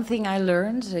 Well, one thing I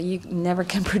learned, you never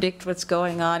can predict what's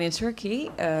going on in Turkey.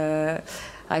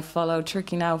 I follow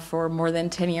Turkey now for more than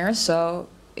 10 years, so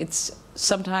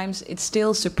sometimes it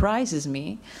still surprises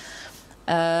me.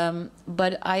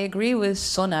 But I agree with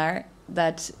Soner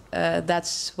that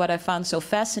that's what I found so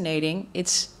fascinating.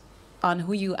 It's on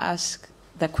who you ask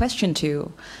that question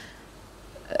to.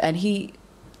 And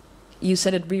you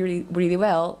said it really, really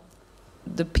well.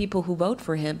 The people who vote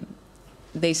for him,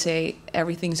 they say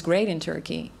everything's great in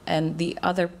Turkey, and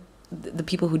the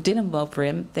people who didn't vote for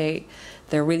him,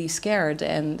 they're really scared,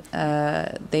 and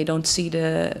they don't see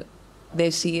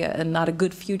they see not a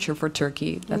good future for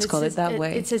Turkey. Let's call it that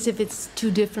way. It's as if it's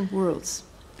two different worlds.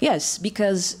 Yes,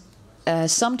 because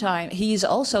sometimes he is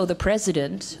also the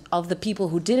president of the people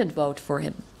who didn't vote for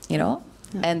him. You know,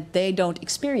 and they don't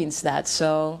experience that.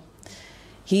 So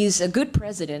he's a good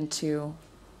president to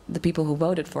the people who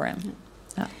voted for him.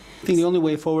 Yeah. I think the only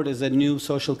way forward is a new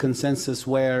social consensus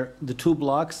where the two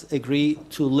blocs agree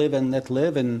to live and let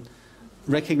live and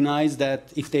recognize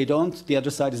that if they don't, the other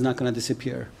side is not going to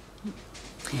disappear.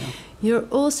 Yeah. You're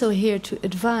also here to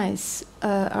advise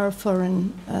our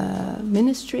foreign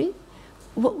ministry.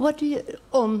 What do you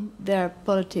on their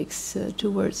politics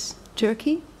towards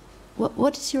Turkey?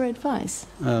 What is your advice?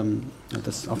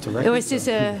 That's off the record. Or is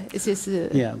this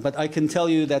yeah, but I can tell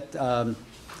you that.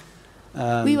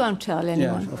 We won't tell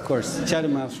anyone. Yeah, of course.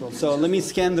 Chatham House rule. So let me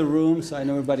scan the room so I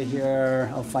know everybody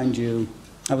here. I'll find you.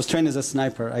 I was trained as a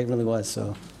sniper. I really was.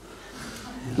 So.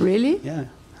 Yeah. Really? Yeah.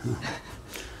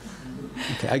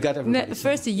 Okay, I got everybody.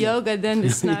 First the yoga, then the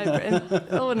sniper, and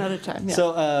another time. Yeah.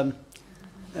 So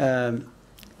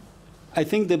I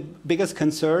think the biggest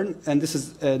concern, and this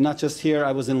is not just here,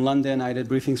 I was in London, I did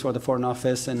briefings for the Foreign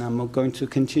Office, and I'm going to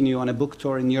continue on a book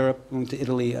tour in Europe, going to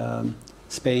Italy,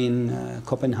 Spain,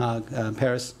 Copenhagen,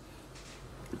 Paris.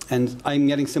 And I'm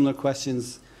getting similar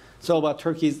questions. It's all about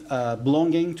Turkey's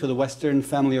belonging to the Western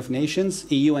family of nations,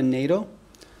 EU and NATO.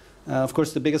 Of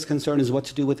course, the biggest concern is what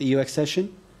to do with EU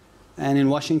accession. And in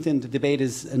Washington, the debate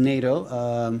is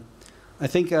NATO. I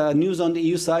think news on the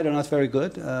EU side are not very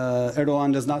good.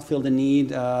 Erdogan does not feel the need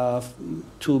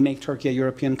to make Turkey a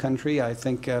European country. I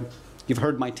think you've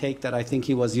heard my take that I think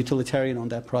he was utilitarian on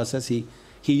that process. He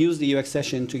used the EU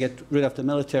accession to get rid of the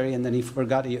military, and then he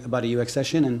forgot about EU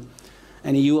accession,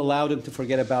 and EU allowed him to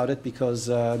forget about it because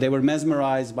they were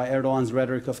mesmerized by Erdogan's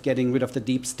rhetoric of getting rid of the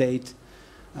deep state,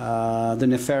 the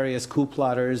nefarious coup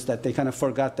plotters, that they kind of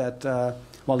forgot that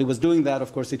while he was doing that,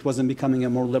 of course, it wasn't becoming a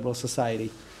more liberal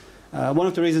society. One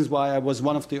of the reasons why I was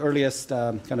one of the earliest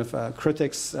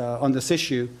critics on this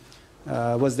issue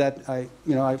was that I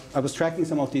was tracking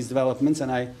some of these developments,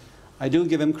 and I do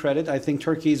give him credit. I think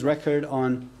Turkey's record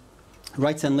on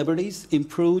rights and liberties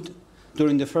improved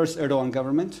during the first Erdogan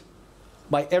government.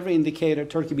 By every indicator,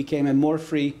 Turkey became a more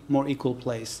free, more equal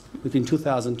place between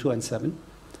 2002 and 2007.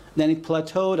 Then it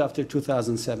plateaued after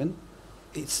 2007.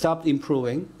 It stopped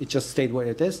improving. It just stayed where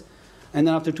it is. And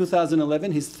then after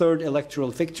 2011, his third electoral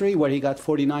victory, where he got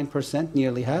 49%,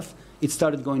 nearly half, it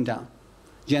started going down.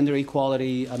 Gender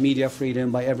equality, media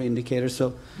freedom, by every indicator.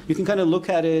 So you can kind of look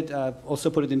at it, also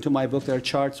put it into my book. There are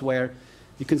charts where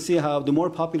you can see how the more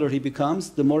popular he becomes,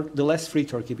 the less free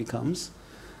Turkey becomes.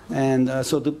 And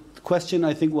so the question,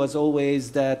 I think, was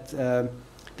always that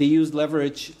the EU's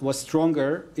leverage was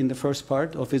stronger in the first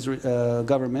part of his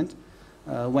government.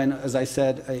 When, as I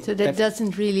said... So that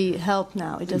doesn't really help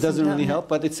now. It doesn't really help,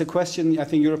 but it's a question I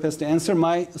think Europe has to answer.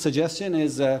 My suggestion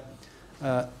is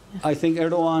I think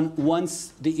Erdogan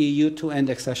wants the EU to end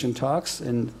accession talks,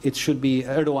 and it should be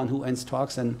Erdogan who ends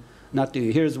talks and not the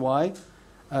EU. Here's why.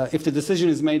 If the decision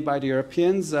is made by the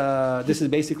Europeans, this is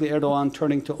basically Erdogan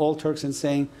turning to all Turks and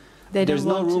saying, there's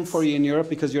no room for you in Europe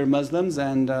because you're Muslims,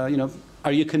 and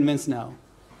are you convinced now?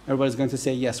 Everybody's going to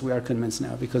say, yes, we are convinced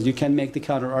now, because you can make the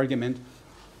counter-argument.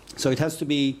 So it has to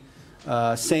be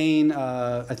sane.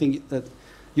 I think that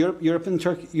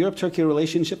Europe-Turkey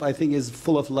relationship, I think, is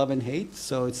full of love and hate.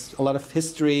 So it's a lot of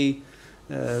history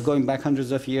going back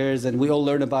hundreds of years, and we all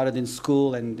learn about it in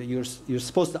school, and you're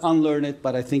supposed to unlearn it,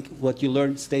 but I think what you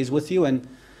learn stays with you. And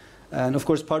of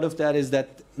course, part of that is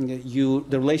that the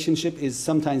relationship is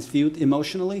sometimes viewed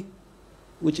emotionally,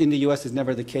 which in the U.S. is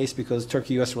never the case, because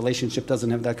Turkey-U.S. relationship doesn't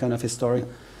have that kind of history.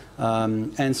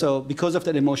 And so because of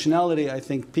that emotionality, I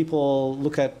think people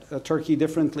look at Turkey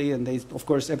differently, and of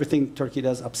course, everything Turkey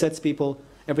does upsets people.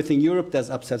 Everything Europe does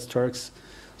upsets Turks.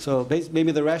 So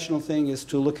maybe the rational thing is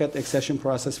to look at the accession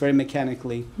process very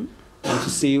mechanically and to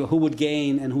see who would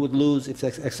gain and who would lose if the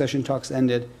accession talks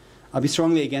ended. I'll be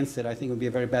strongly against it. I think it would be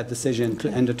a very bad decision to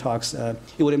end the talks. It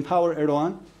would empower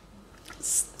Erdogan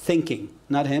thinking,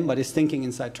 not him, but his thinking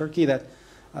inside Turkey that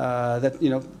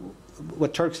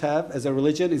what Turks have as a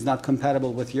religion is not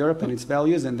compatible with Europe and its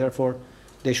values, and therefore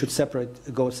they should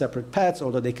go separate paths,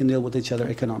 although they can deal with each other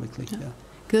economically. Yeah.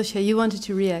 Gülşah, you wanted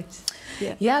to react.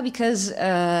 Yeah, because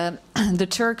the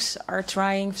Turks are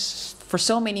trying for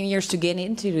so many years to get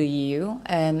into the EU,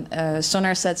 and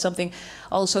Soner said something.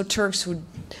 Also, Turks who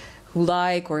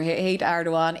like or hate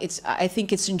Erdogan, I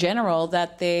think it's in general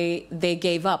that they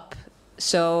gave up.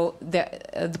 So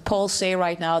the polls say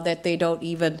right now that they don't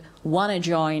even want to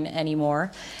join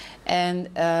anymore. And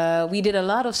we did a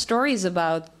lot of stories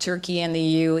about Turkey and the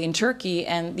EU in Turkey,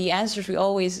 and the answers we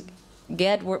always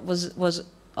get was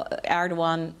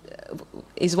Erdogan,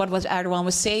 is what Erdogan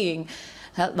was saying.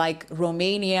 Like,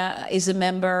 Romania is a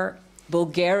member,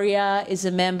 Bulgaria is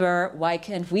a member, why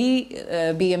can't we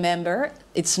be a member?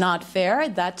 it's not fair.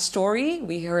 That story,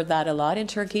 we heard that a lot in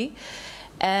Turkey.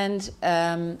 And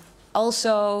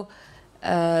also,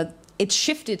 it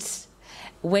shifted.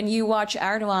 When you watch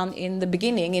Erdogan in the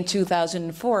beginning, in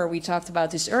 2004, we talked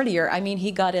about this earlier, I mean,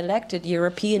 he got elected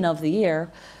European of the Year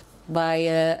by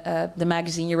the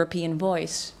magazine European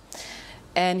Voice.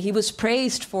 And he was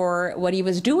praised for what he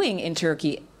was doing in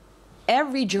Turkey.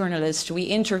 Every journalist we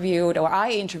interviewed, or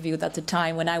I interviewed at the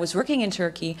time when I was working in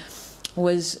Turkey,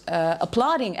 was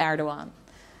applauding Erdogan.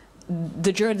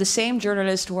 The same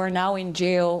journalists who are now in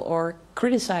jail or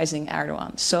criticizing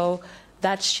Erdogan. So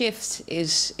that shift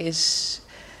is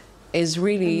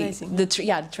really the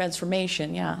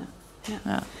transformation. Yeah.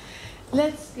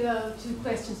 Let's go to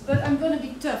questions, but I'm going to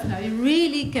be tough now. You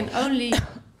really can only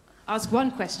ask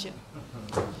one question.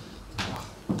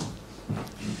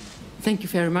 Thank you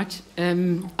very much.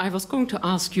 I was going to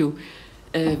ask you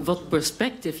what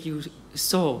perspective you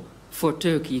saw for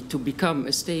Turkey to become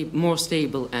a more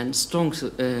stable and strong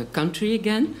country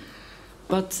again.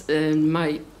 But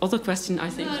my other question, I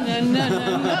think... No.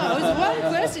 It's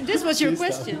one question. This was your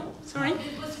question. Sorry?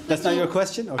 That's not your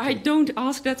question? Okay. I don't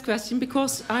ask that question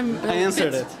because I'm I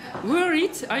answered it.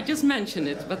 Worried. I just mentioned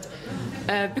it, but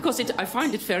because I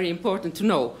find it very important to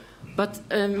know. But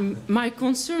my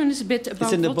concern is a bit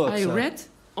about what I read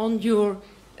on your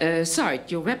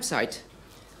site, your website.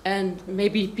 And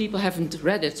maybe people haven't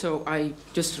read it, so I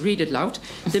just read it loud.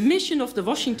 The mission of the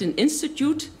Washington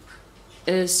Institute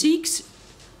seeks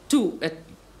to...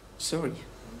 sorry,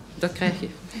 dat krijg je.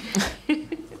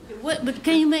 But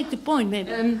can you make the point,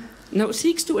 maybe? No,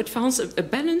 seeks to advance a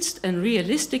balanced and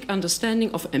realistic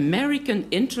understanding of American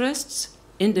interests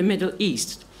in the Middle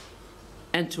East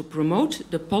and to promote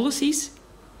the policies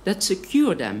that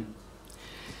secure them.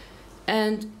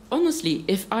 And honestly,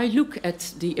 if I look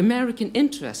at the American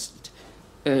interest,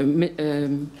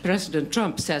 President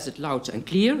Trump says it loud and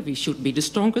clear, we should be the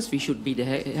strongest, we should be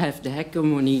have the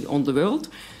hegemony on the world,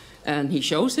 and he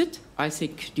shows it. I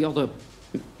think the other,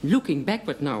 looking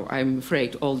backward now, I'm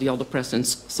afraid all the other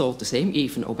presidents thought the same,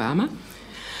 even Obama.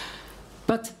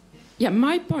 But yeah,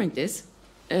 my point is,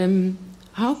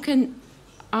 how can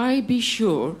I be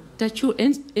sure that your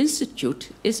institute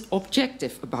is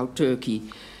objective about Turkey?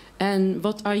 And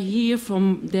what I hear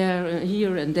from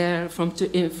here and there from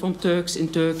Turks in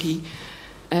Turkey,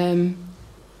 then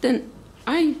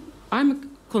I'm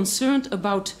concerned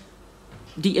about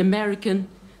the American,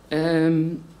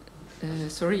 the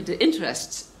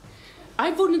interests.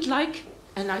 I wouldn't like,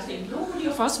 and I think nobody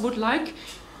of us would like,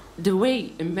 the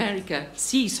way America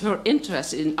sees her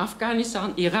interests in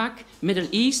Afghanistan, Iraq, Middle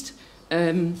East,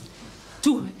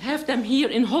 to have them here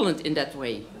in Holland in that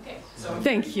way. Okay. So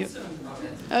thank you.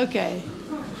 Okay.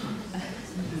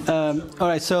 All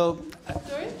right, so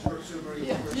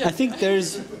I think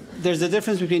there's a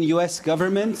difference between U.S.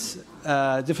 government,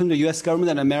 different the U.S. government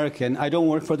and American. I don't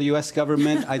work for the U.S.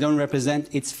 government. I don't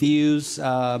represent its views.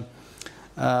 I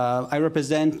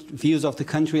represent views of the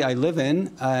country I live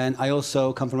in, and I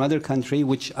also come from another country,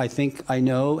 which I think I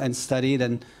know and studied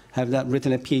and have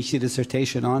written a PhD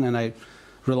dissertation on, and I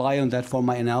rely on that for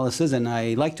my analysis. And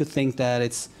I like to think that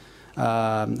it's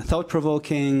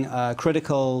thought-provoking,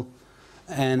 critical,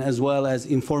 and as well as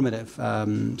informative.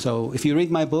 So if you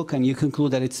read my book and you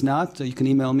conclude that it's not, you can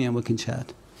email me and we can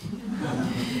chat.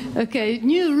 Okay,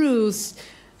 new rules.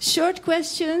 Short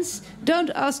questions.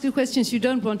 Don't ask the questions you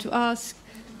don't want to ask.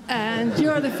 And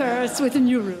you're the first with a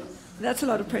new rule. That's a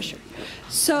lot of pressure.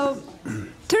 So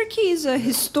Turkey is a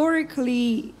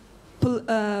historically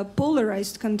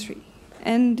polarized country.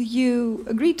 And you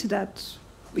agreed to that.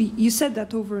 You said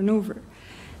that over and over.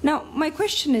 Now, my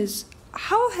question is,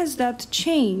 how has that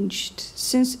changed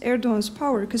since Erdogan's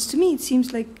power? Because to me, it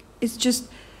seems like it's just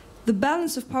the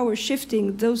balance of power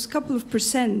shifting, those couple of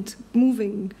percent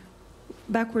moving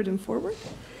backward and forward.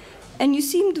 And you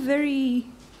seemed very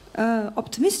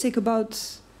optimistic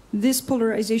about this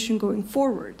polarization going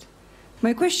forward.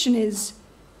 My question is,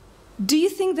 do you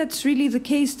think that's really the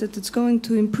case, that it's going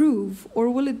to improve, or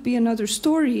will it be another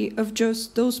story of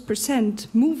just those percent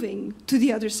moving to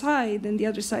the other side and the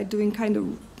other side doing kind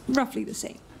of roughly the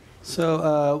same?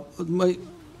 So my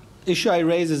issue I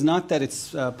raise is not that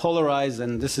it's polarized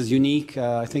and this is unique.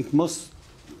 I think a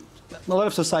lot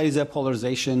of societies have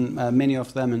polarization, many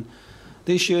of them, and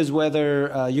the issue is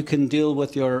whether you can deal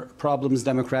with your problems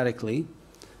democratically,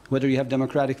 whether you have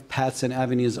democratic paths and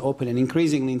avenues open. And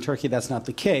increasingly in Turkey, that's not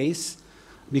the case,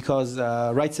 because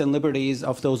rights and liberties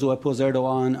of those who oppose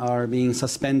Erdogan are being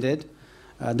suspended.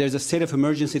 There's a state of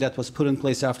emergency that was put in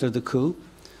place after the coup.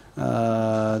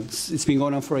 It's been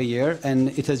going on for a year, and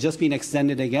it has just been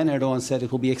extended again. Erdogan said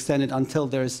it will be extended until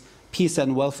there's peace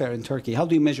and welfare in Turkey. How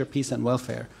do you measure peace and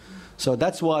welfare? So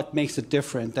that's what makes it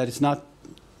different, that it's not,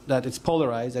 that it's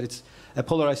polarized, that it's a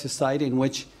polarized society in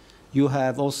which you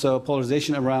have also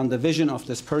polarization around the vision of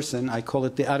this person. I call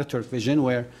it the Ataturk vision,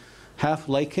 where half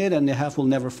like it and the half will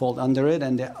never fold under it,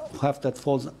 and the half that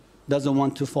doesn't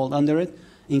want to fold under it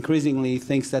increasingly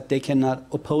thinks that they cannot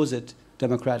oppose it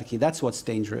democratically. That's what's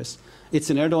dangerous. It's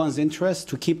in Erdogan's interest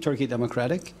to keep Turkey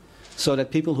democratic so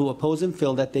that people who oppose him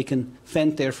feel that they can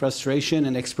vent their frustration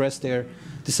and express their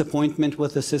disappointment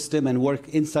with the system and work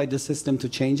inside the system to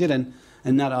change it and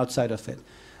not outside of it.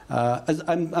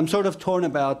 I'm sort of torn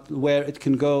about where it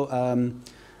can go.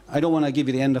 I don't want to give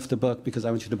you the end of the book because I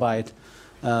want you to buy it.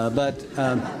 But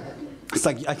it's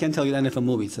like I can't tell you the end of a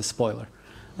movie. It's a spoiler.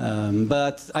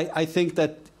 But I think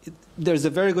that there's a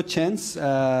very good chance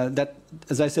that,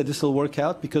 as I said, this will work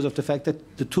out because of the fact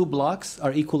that the two blocks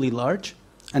are equally large.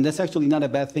 And that's actually not a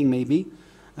bad thing, maybe,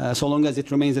 so long as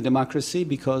it remains a democracy,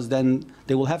 because then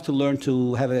they will have to learn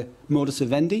to have a modus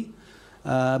vivendi.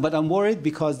 But I'm worried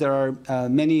because there are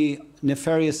many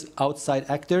nefarious outside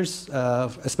actors,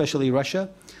 especially Russia,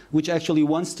 which actually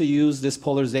wants to use this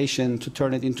polarization to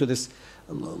turn it into this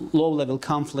low-level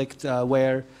conflict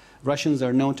where Russians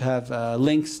are known to have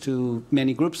links to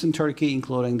many groups in Turkey,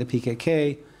 including the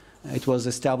PKK. It was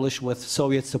established with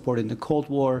Soviet support in the Cold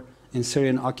War, in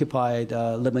Syrian-occupied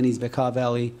Lebanese Bekaa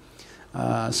Valley.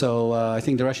 So I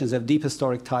think the Russians have deep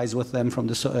historic ties with them from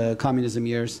the communism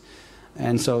years.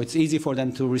 And so it's easy for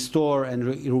them to restore and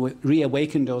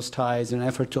reawaken those ties in an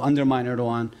effort to undermine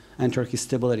Erdogan and Turkey's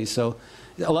stability. So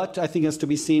a lot, I think, has to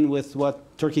be seen with what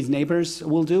Turkey's neighbors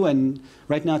will do. And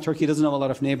right now, Turkey doesn't have a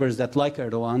lot of neighbors that like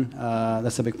Erdogan.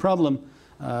 That's a big problem.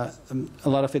 A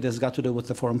lot of it has got to do with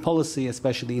the foreign policy,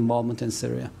 especially involvement in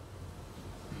Syria.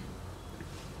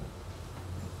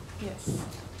 Yes.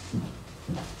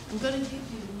 I'm going to give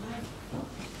you the mic.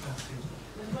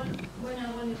 When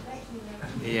I want it back,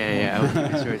 Yeah, I will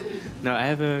keep it short. No, I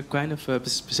have a kind of a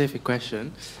specific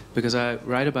question because I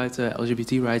write about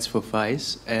LGBT rights for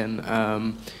Vice, and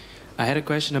I had a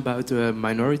question about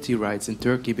minority rights in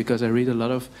Turkey because I read a lot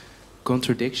of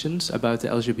contradictions about the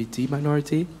LGBT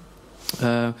minority.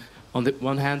 On the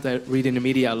one hand, I read in the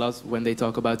media a lot when they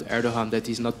talk about Erdogan that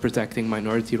he's not protecting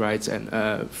minority rights and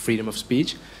freedom of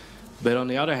speech. But on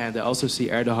the other hand, I also see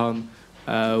Erdogan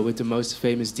with the most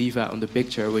famous diva on the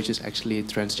picture, which is actually a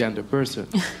transgender person.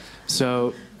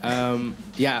 So,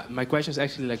 yeah, my question is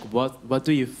actually like, what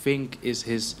do you think is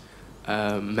his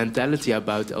mentality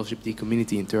about the LGBT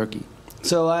community in Turkey?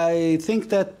 So I think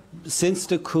that since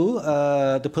the coup,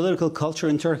 the political culture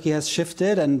in Turkey has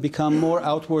shifted and become more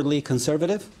outwardly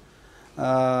conservative.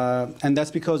 And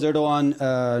that's because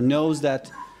Erdogan knows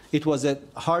that it was a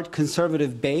hard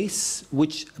conservative base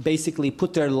which basically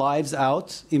put their lives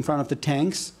out in front of the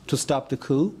tanks to stop the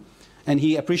coup. And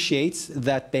he appreciates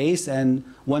that base and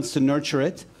wants to nurture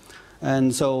it.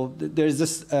 And so there's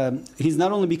this, he's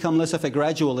not only become less of a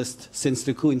gradualist since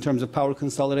the coup in terms of power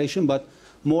consolidation, but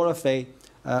more of a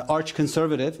arch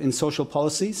conservative in social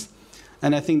policies.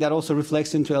 And I think that also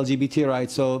reflects into LGBT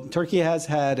rights. So Turkey has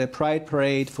had a pride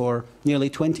parade for nearly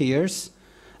 20 years.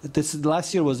 This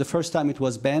last year was the first time it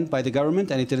was banned by the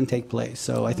government, and it didn't take place.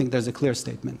 So I think there's a clear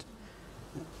statement.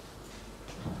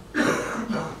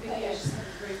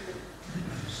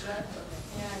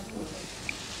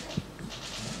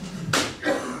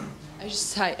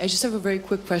 I just have a very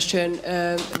quick question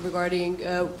regarding,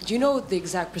 do you know the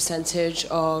exact percentage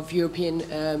of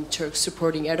European Turks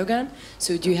supporting Erdogan?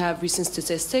 So do you have recent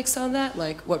statistics on that?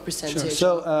 Like what percentage?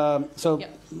 Sure.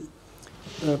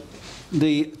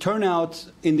 The turnout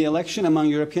in the election among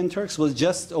European Turks was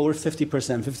just over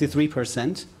 50%,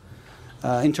 53%.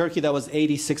 In Turkey, that was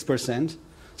 86%.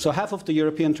 So half of the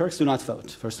European Turks do not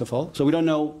vote, first of all. So we don't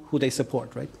know who they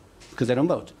support, right? Because they don't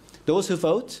vote. Those who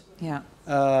vote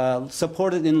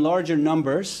supported in larger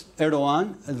numbers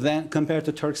Erdogan than compared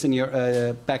to Turks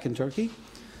back in Turkey.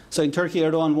 So in Turkey,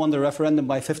 Erdogan won the referendum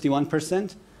by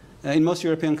 51%. In most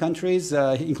European countries,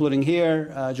 including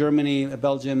here, Germany,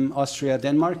 Belgium, Austria,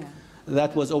 Denmark,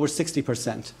 that was over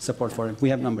 60% support for him. We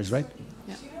have numbers, right? Do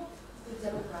you know the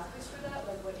demographics for that?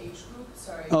 Like what age group?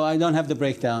 Sorry. Oh, I don't have the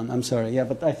breakdown. I'm sorry. Yeah,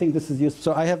 but I think this is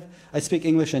useful. So I speak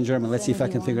English and German. Let's see if I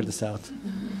can figure this out.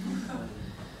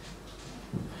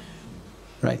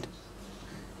 Right.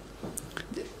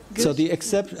 So the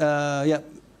yeah.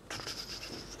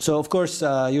 So of course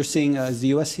you're seeing is the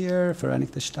U.S. here,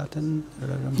 Vereinigte Staaten.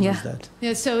 Yeah. That?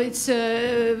 Yeah. So it's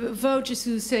voters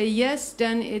who say yes.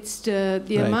 Then it's the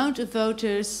Right. amount of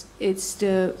voters. It's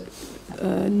the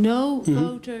no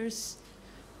voters,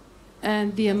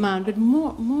 and the amount. But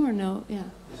more no. Yeah.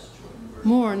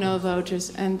 More no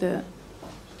voters and the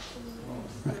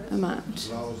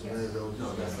amount.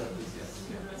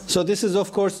 So this is,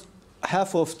 of course,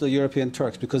 half of the European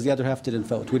Turks, because the other half didn't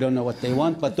vote. We don't know what they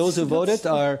want, but those who voted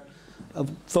are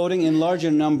voting in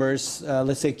larger numbers.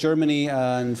 Let's take Germany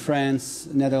and France,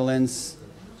 Netherlands,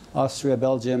 Austria,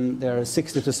 Belgium. They're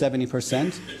 60 to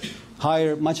 70%,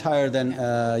 higher, much higher than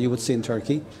you would see in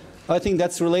Turkey. I think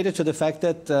that's related to the fact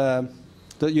that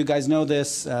you guys know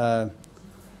this.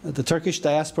 The Turkish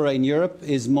diaspora in Europe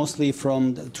is mostly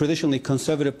from the traditionally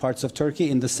conservative parts of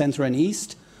Turkey in the center and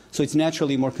east. So it's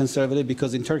naturally more conservative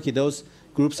because in Turkey those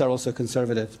groups are also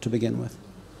conservative to begin with.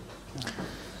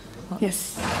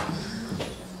 Yes.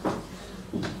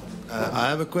 I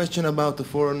have a question about the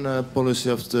foreign policy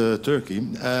of Turkey.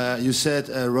 You said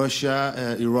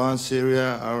Russia, Iran,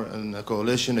 Syria are in a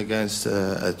coalition against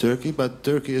Turkey, but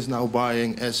Turkey is now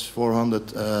buying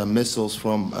S-400 missiles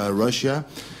from Russia.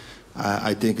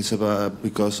 I think it's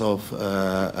because of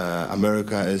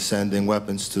America is sending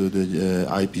weapons to the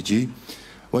IPG.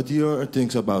 What do you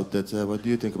think about that? What do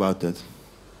you think about that?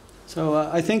 So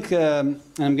I think, and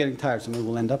I'm getting tired, so maybe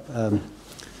we'll end up.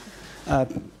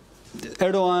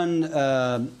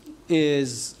 Erdogan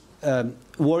is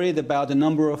worried about a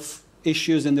number of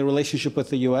issues in the relationship with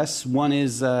the U.S. One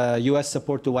is U.S.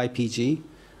 support to YPG,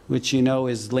 which you know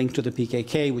is linked to the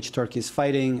PKK, which Turkey is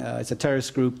fighting. It's a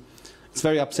terrorist group. It's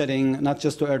very upsetting, not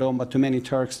just to Erdogan, but to many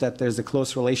Turks, that there's a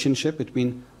close relationship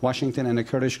between Washington and a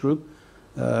Kurdish group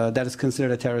that is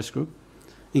considered a terrorist group,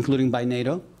 including by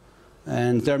NATO.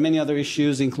 And there are many other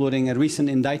issues, including a recent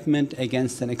indictment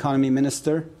against an economy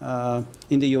minister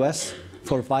in the U.S.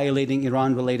 for violating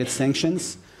Iran-related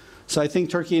sanctions. So I think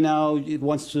Turkey now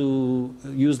wants to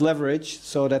use leverage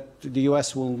so that the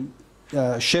U.S. will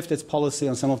shift its policy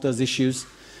on some of those issues.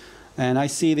 And I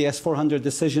see the S-400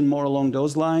 decision more along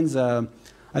those lines. I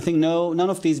think none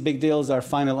of these big deals are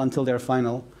final until they're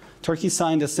final. Turkey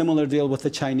signed a similar deal with the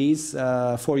Chinese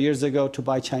 4 years ago to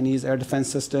buy Chinese air defense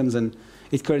systems, and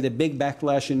it created a big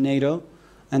backlash in NATO.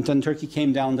 And then Turkey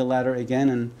came down the ladder again.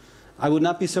 And I would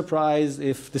not be surprised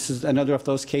if this is another of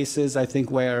those cases, I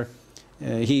think, where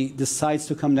he decides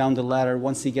to come down the ladder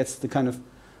once he gets the kind of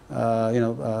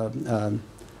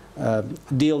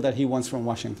deal that he wants from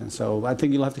Washington. So I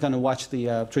think you'll have to kind of watch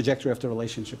the trajectory of the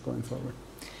relationship going forward.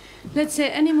 Let's say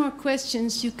any more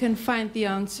questions, you can find the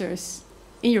answers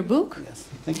in your book. Yes,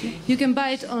 thank you. You can buy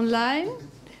it online.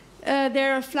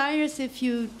 There are flyers if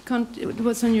you can't, it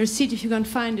was on your seat, if you can't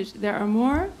find it, there are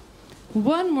more.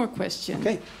 One more question.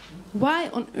 Okay. Why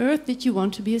on earth did you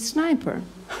want to be a sniper?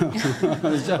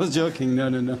 I was joking, no.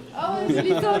 Oh, I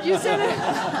really thought you said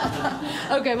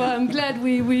it. Okay, well, I'm glad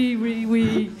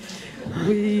we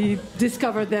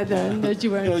discovered that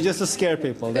you were. It was just to scare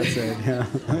people, that's it. Yeah.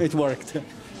 It worked.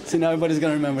 See, now everybody's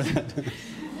going to remember that.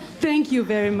 Thank you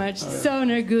very much. Right.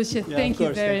 Soner, Gülşah, thank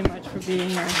you very much for being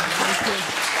here.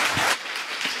 Thank you.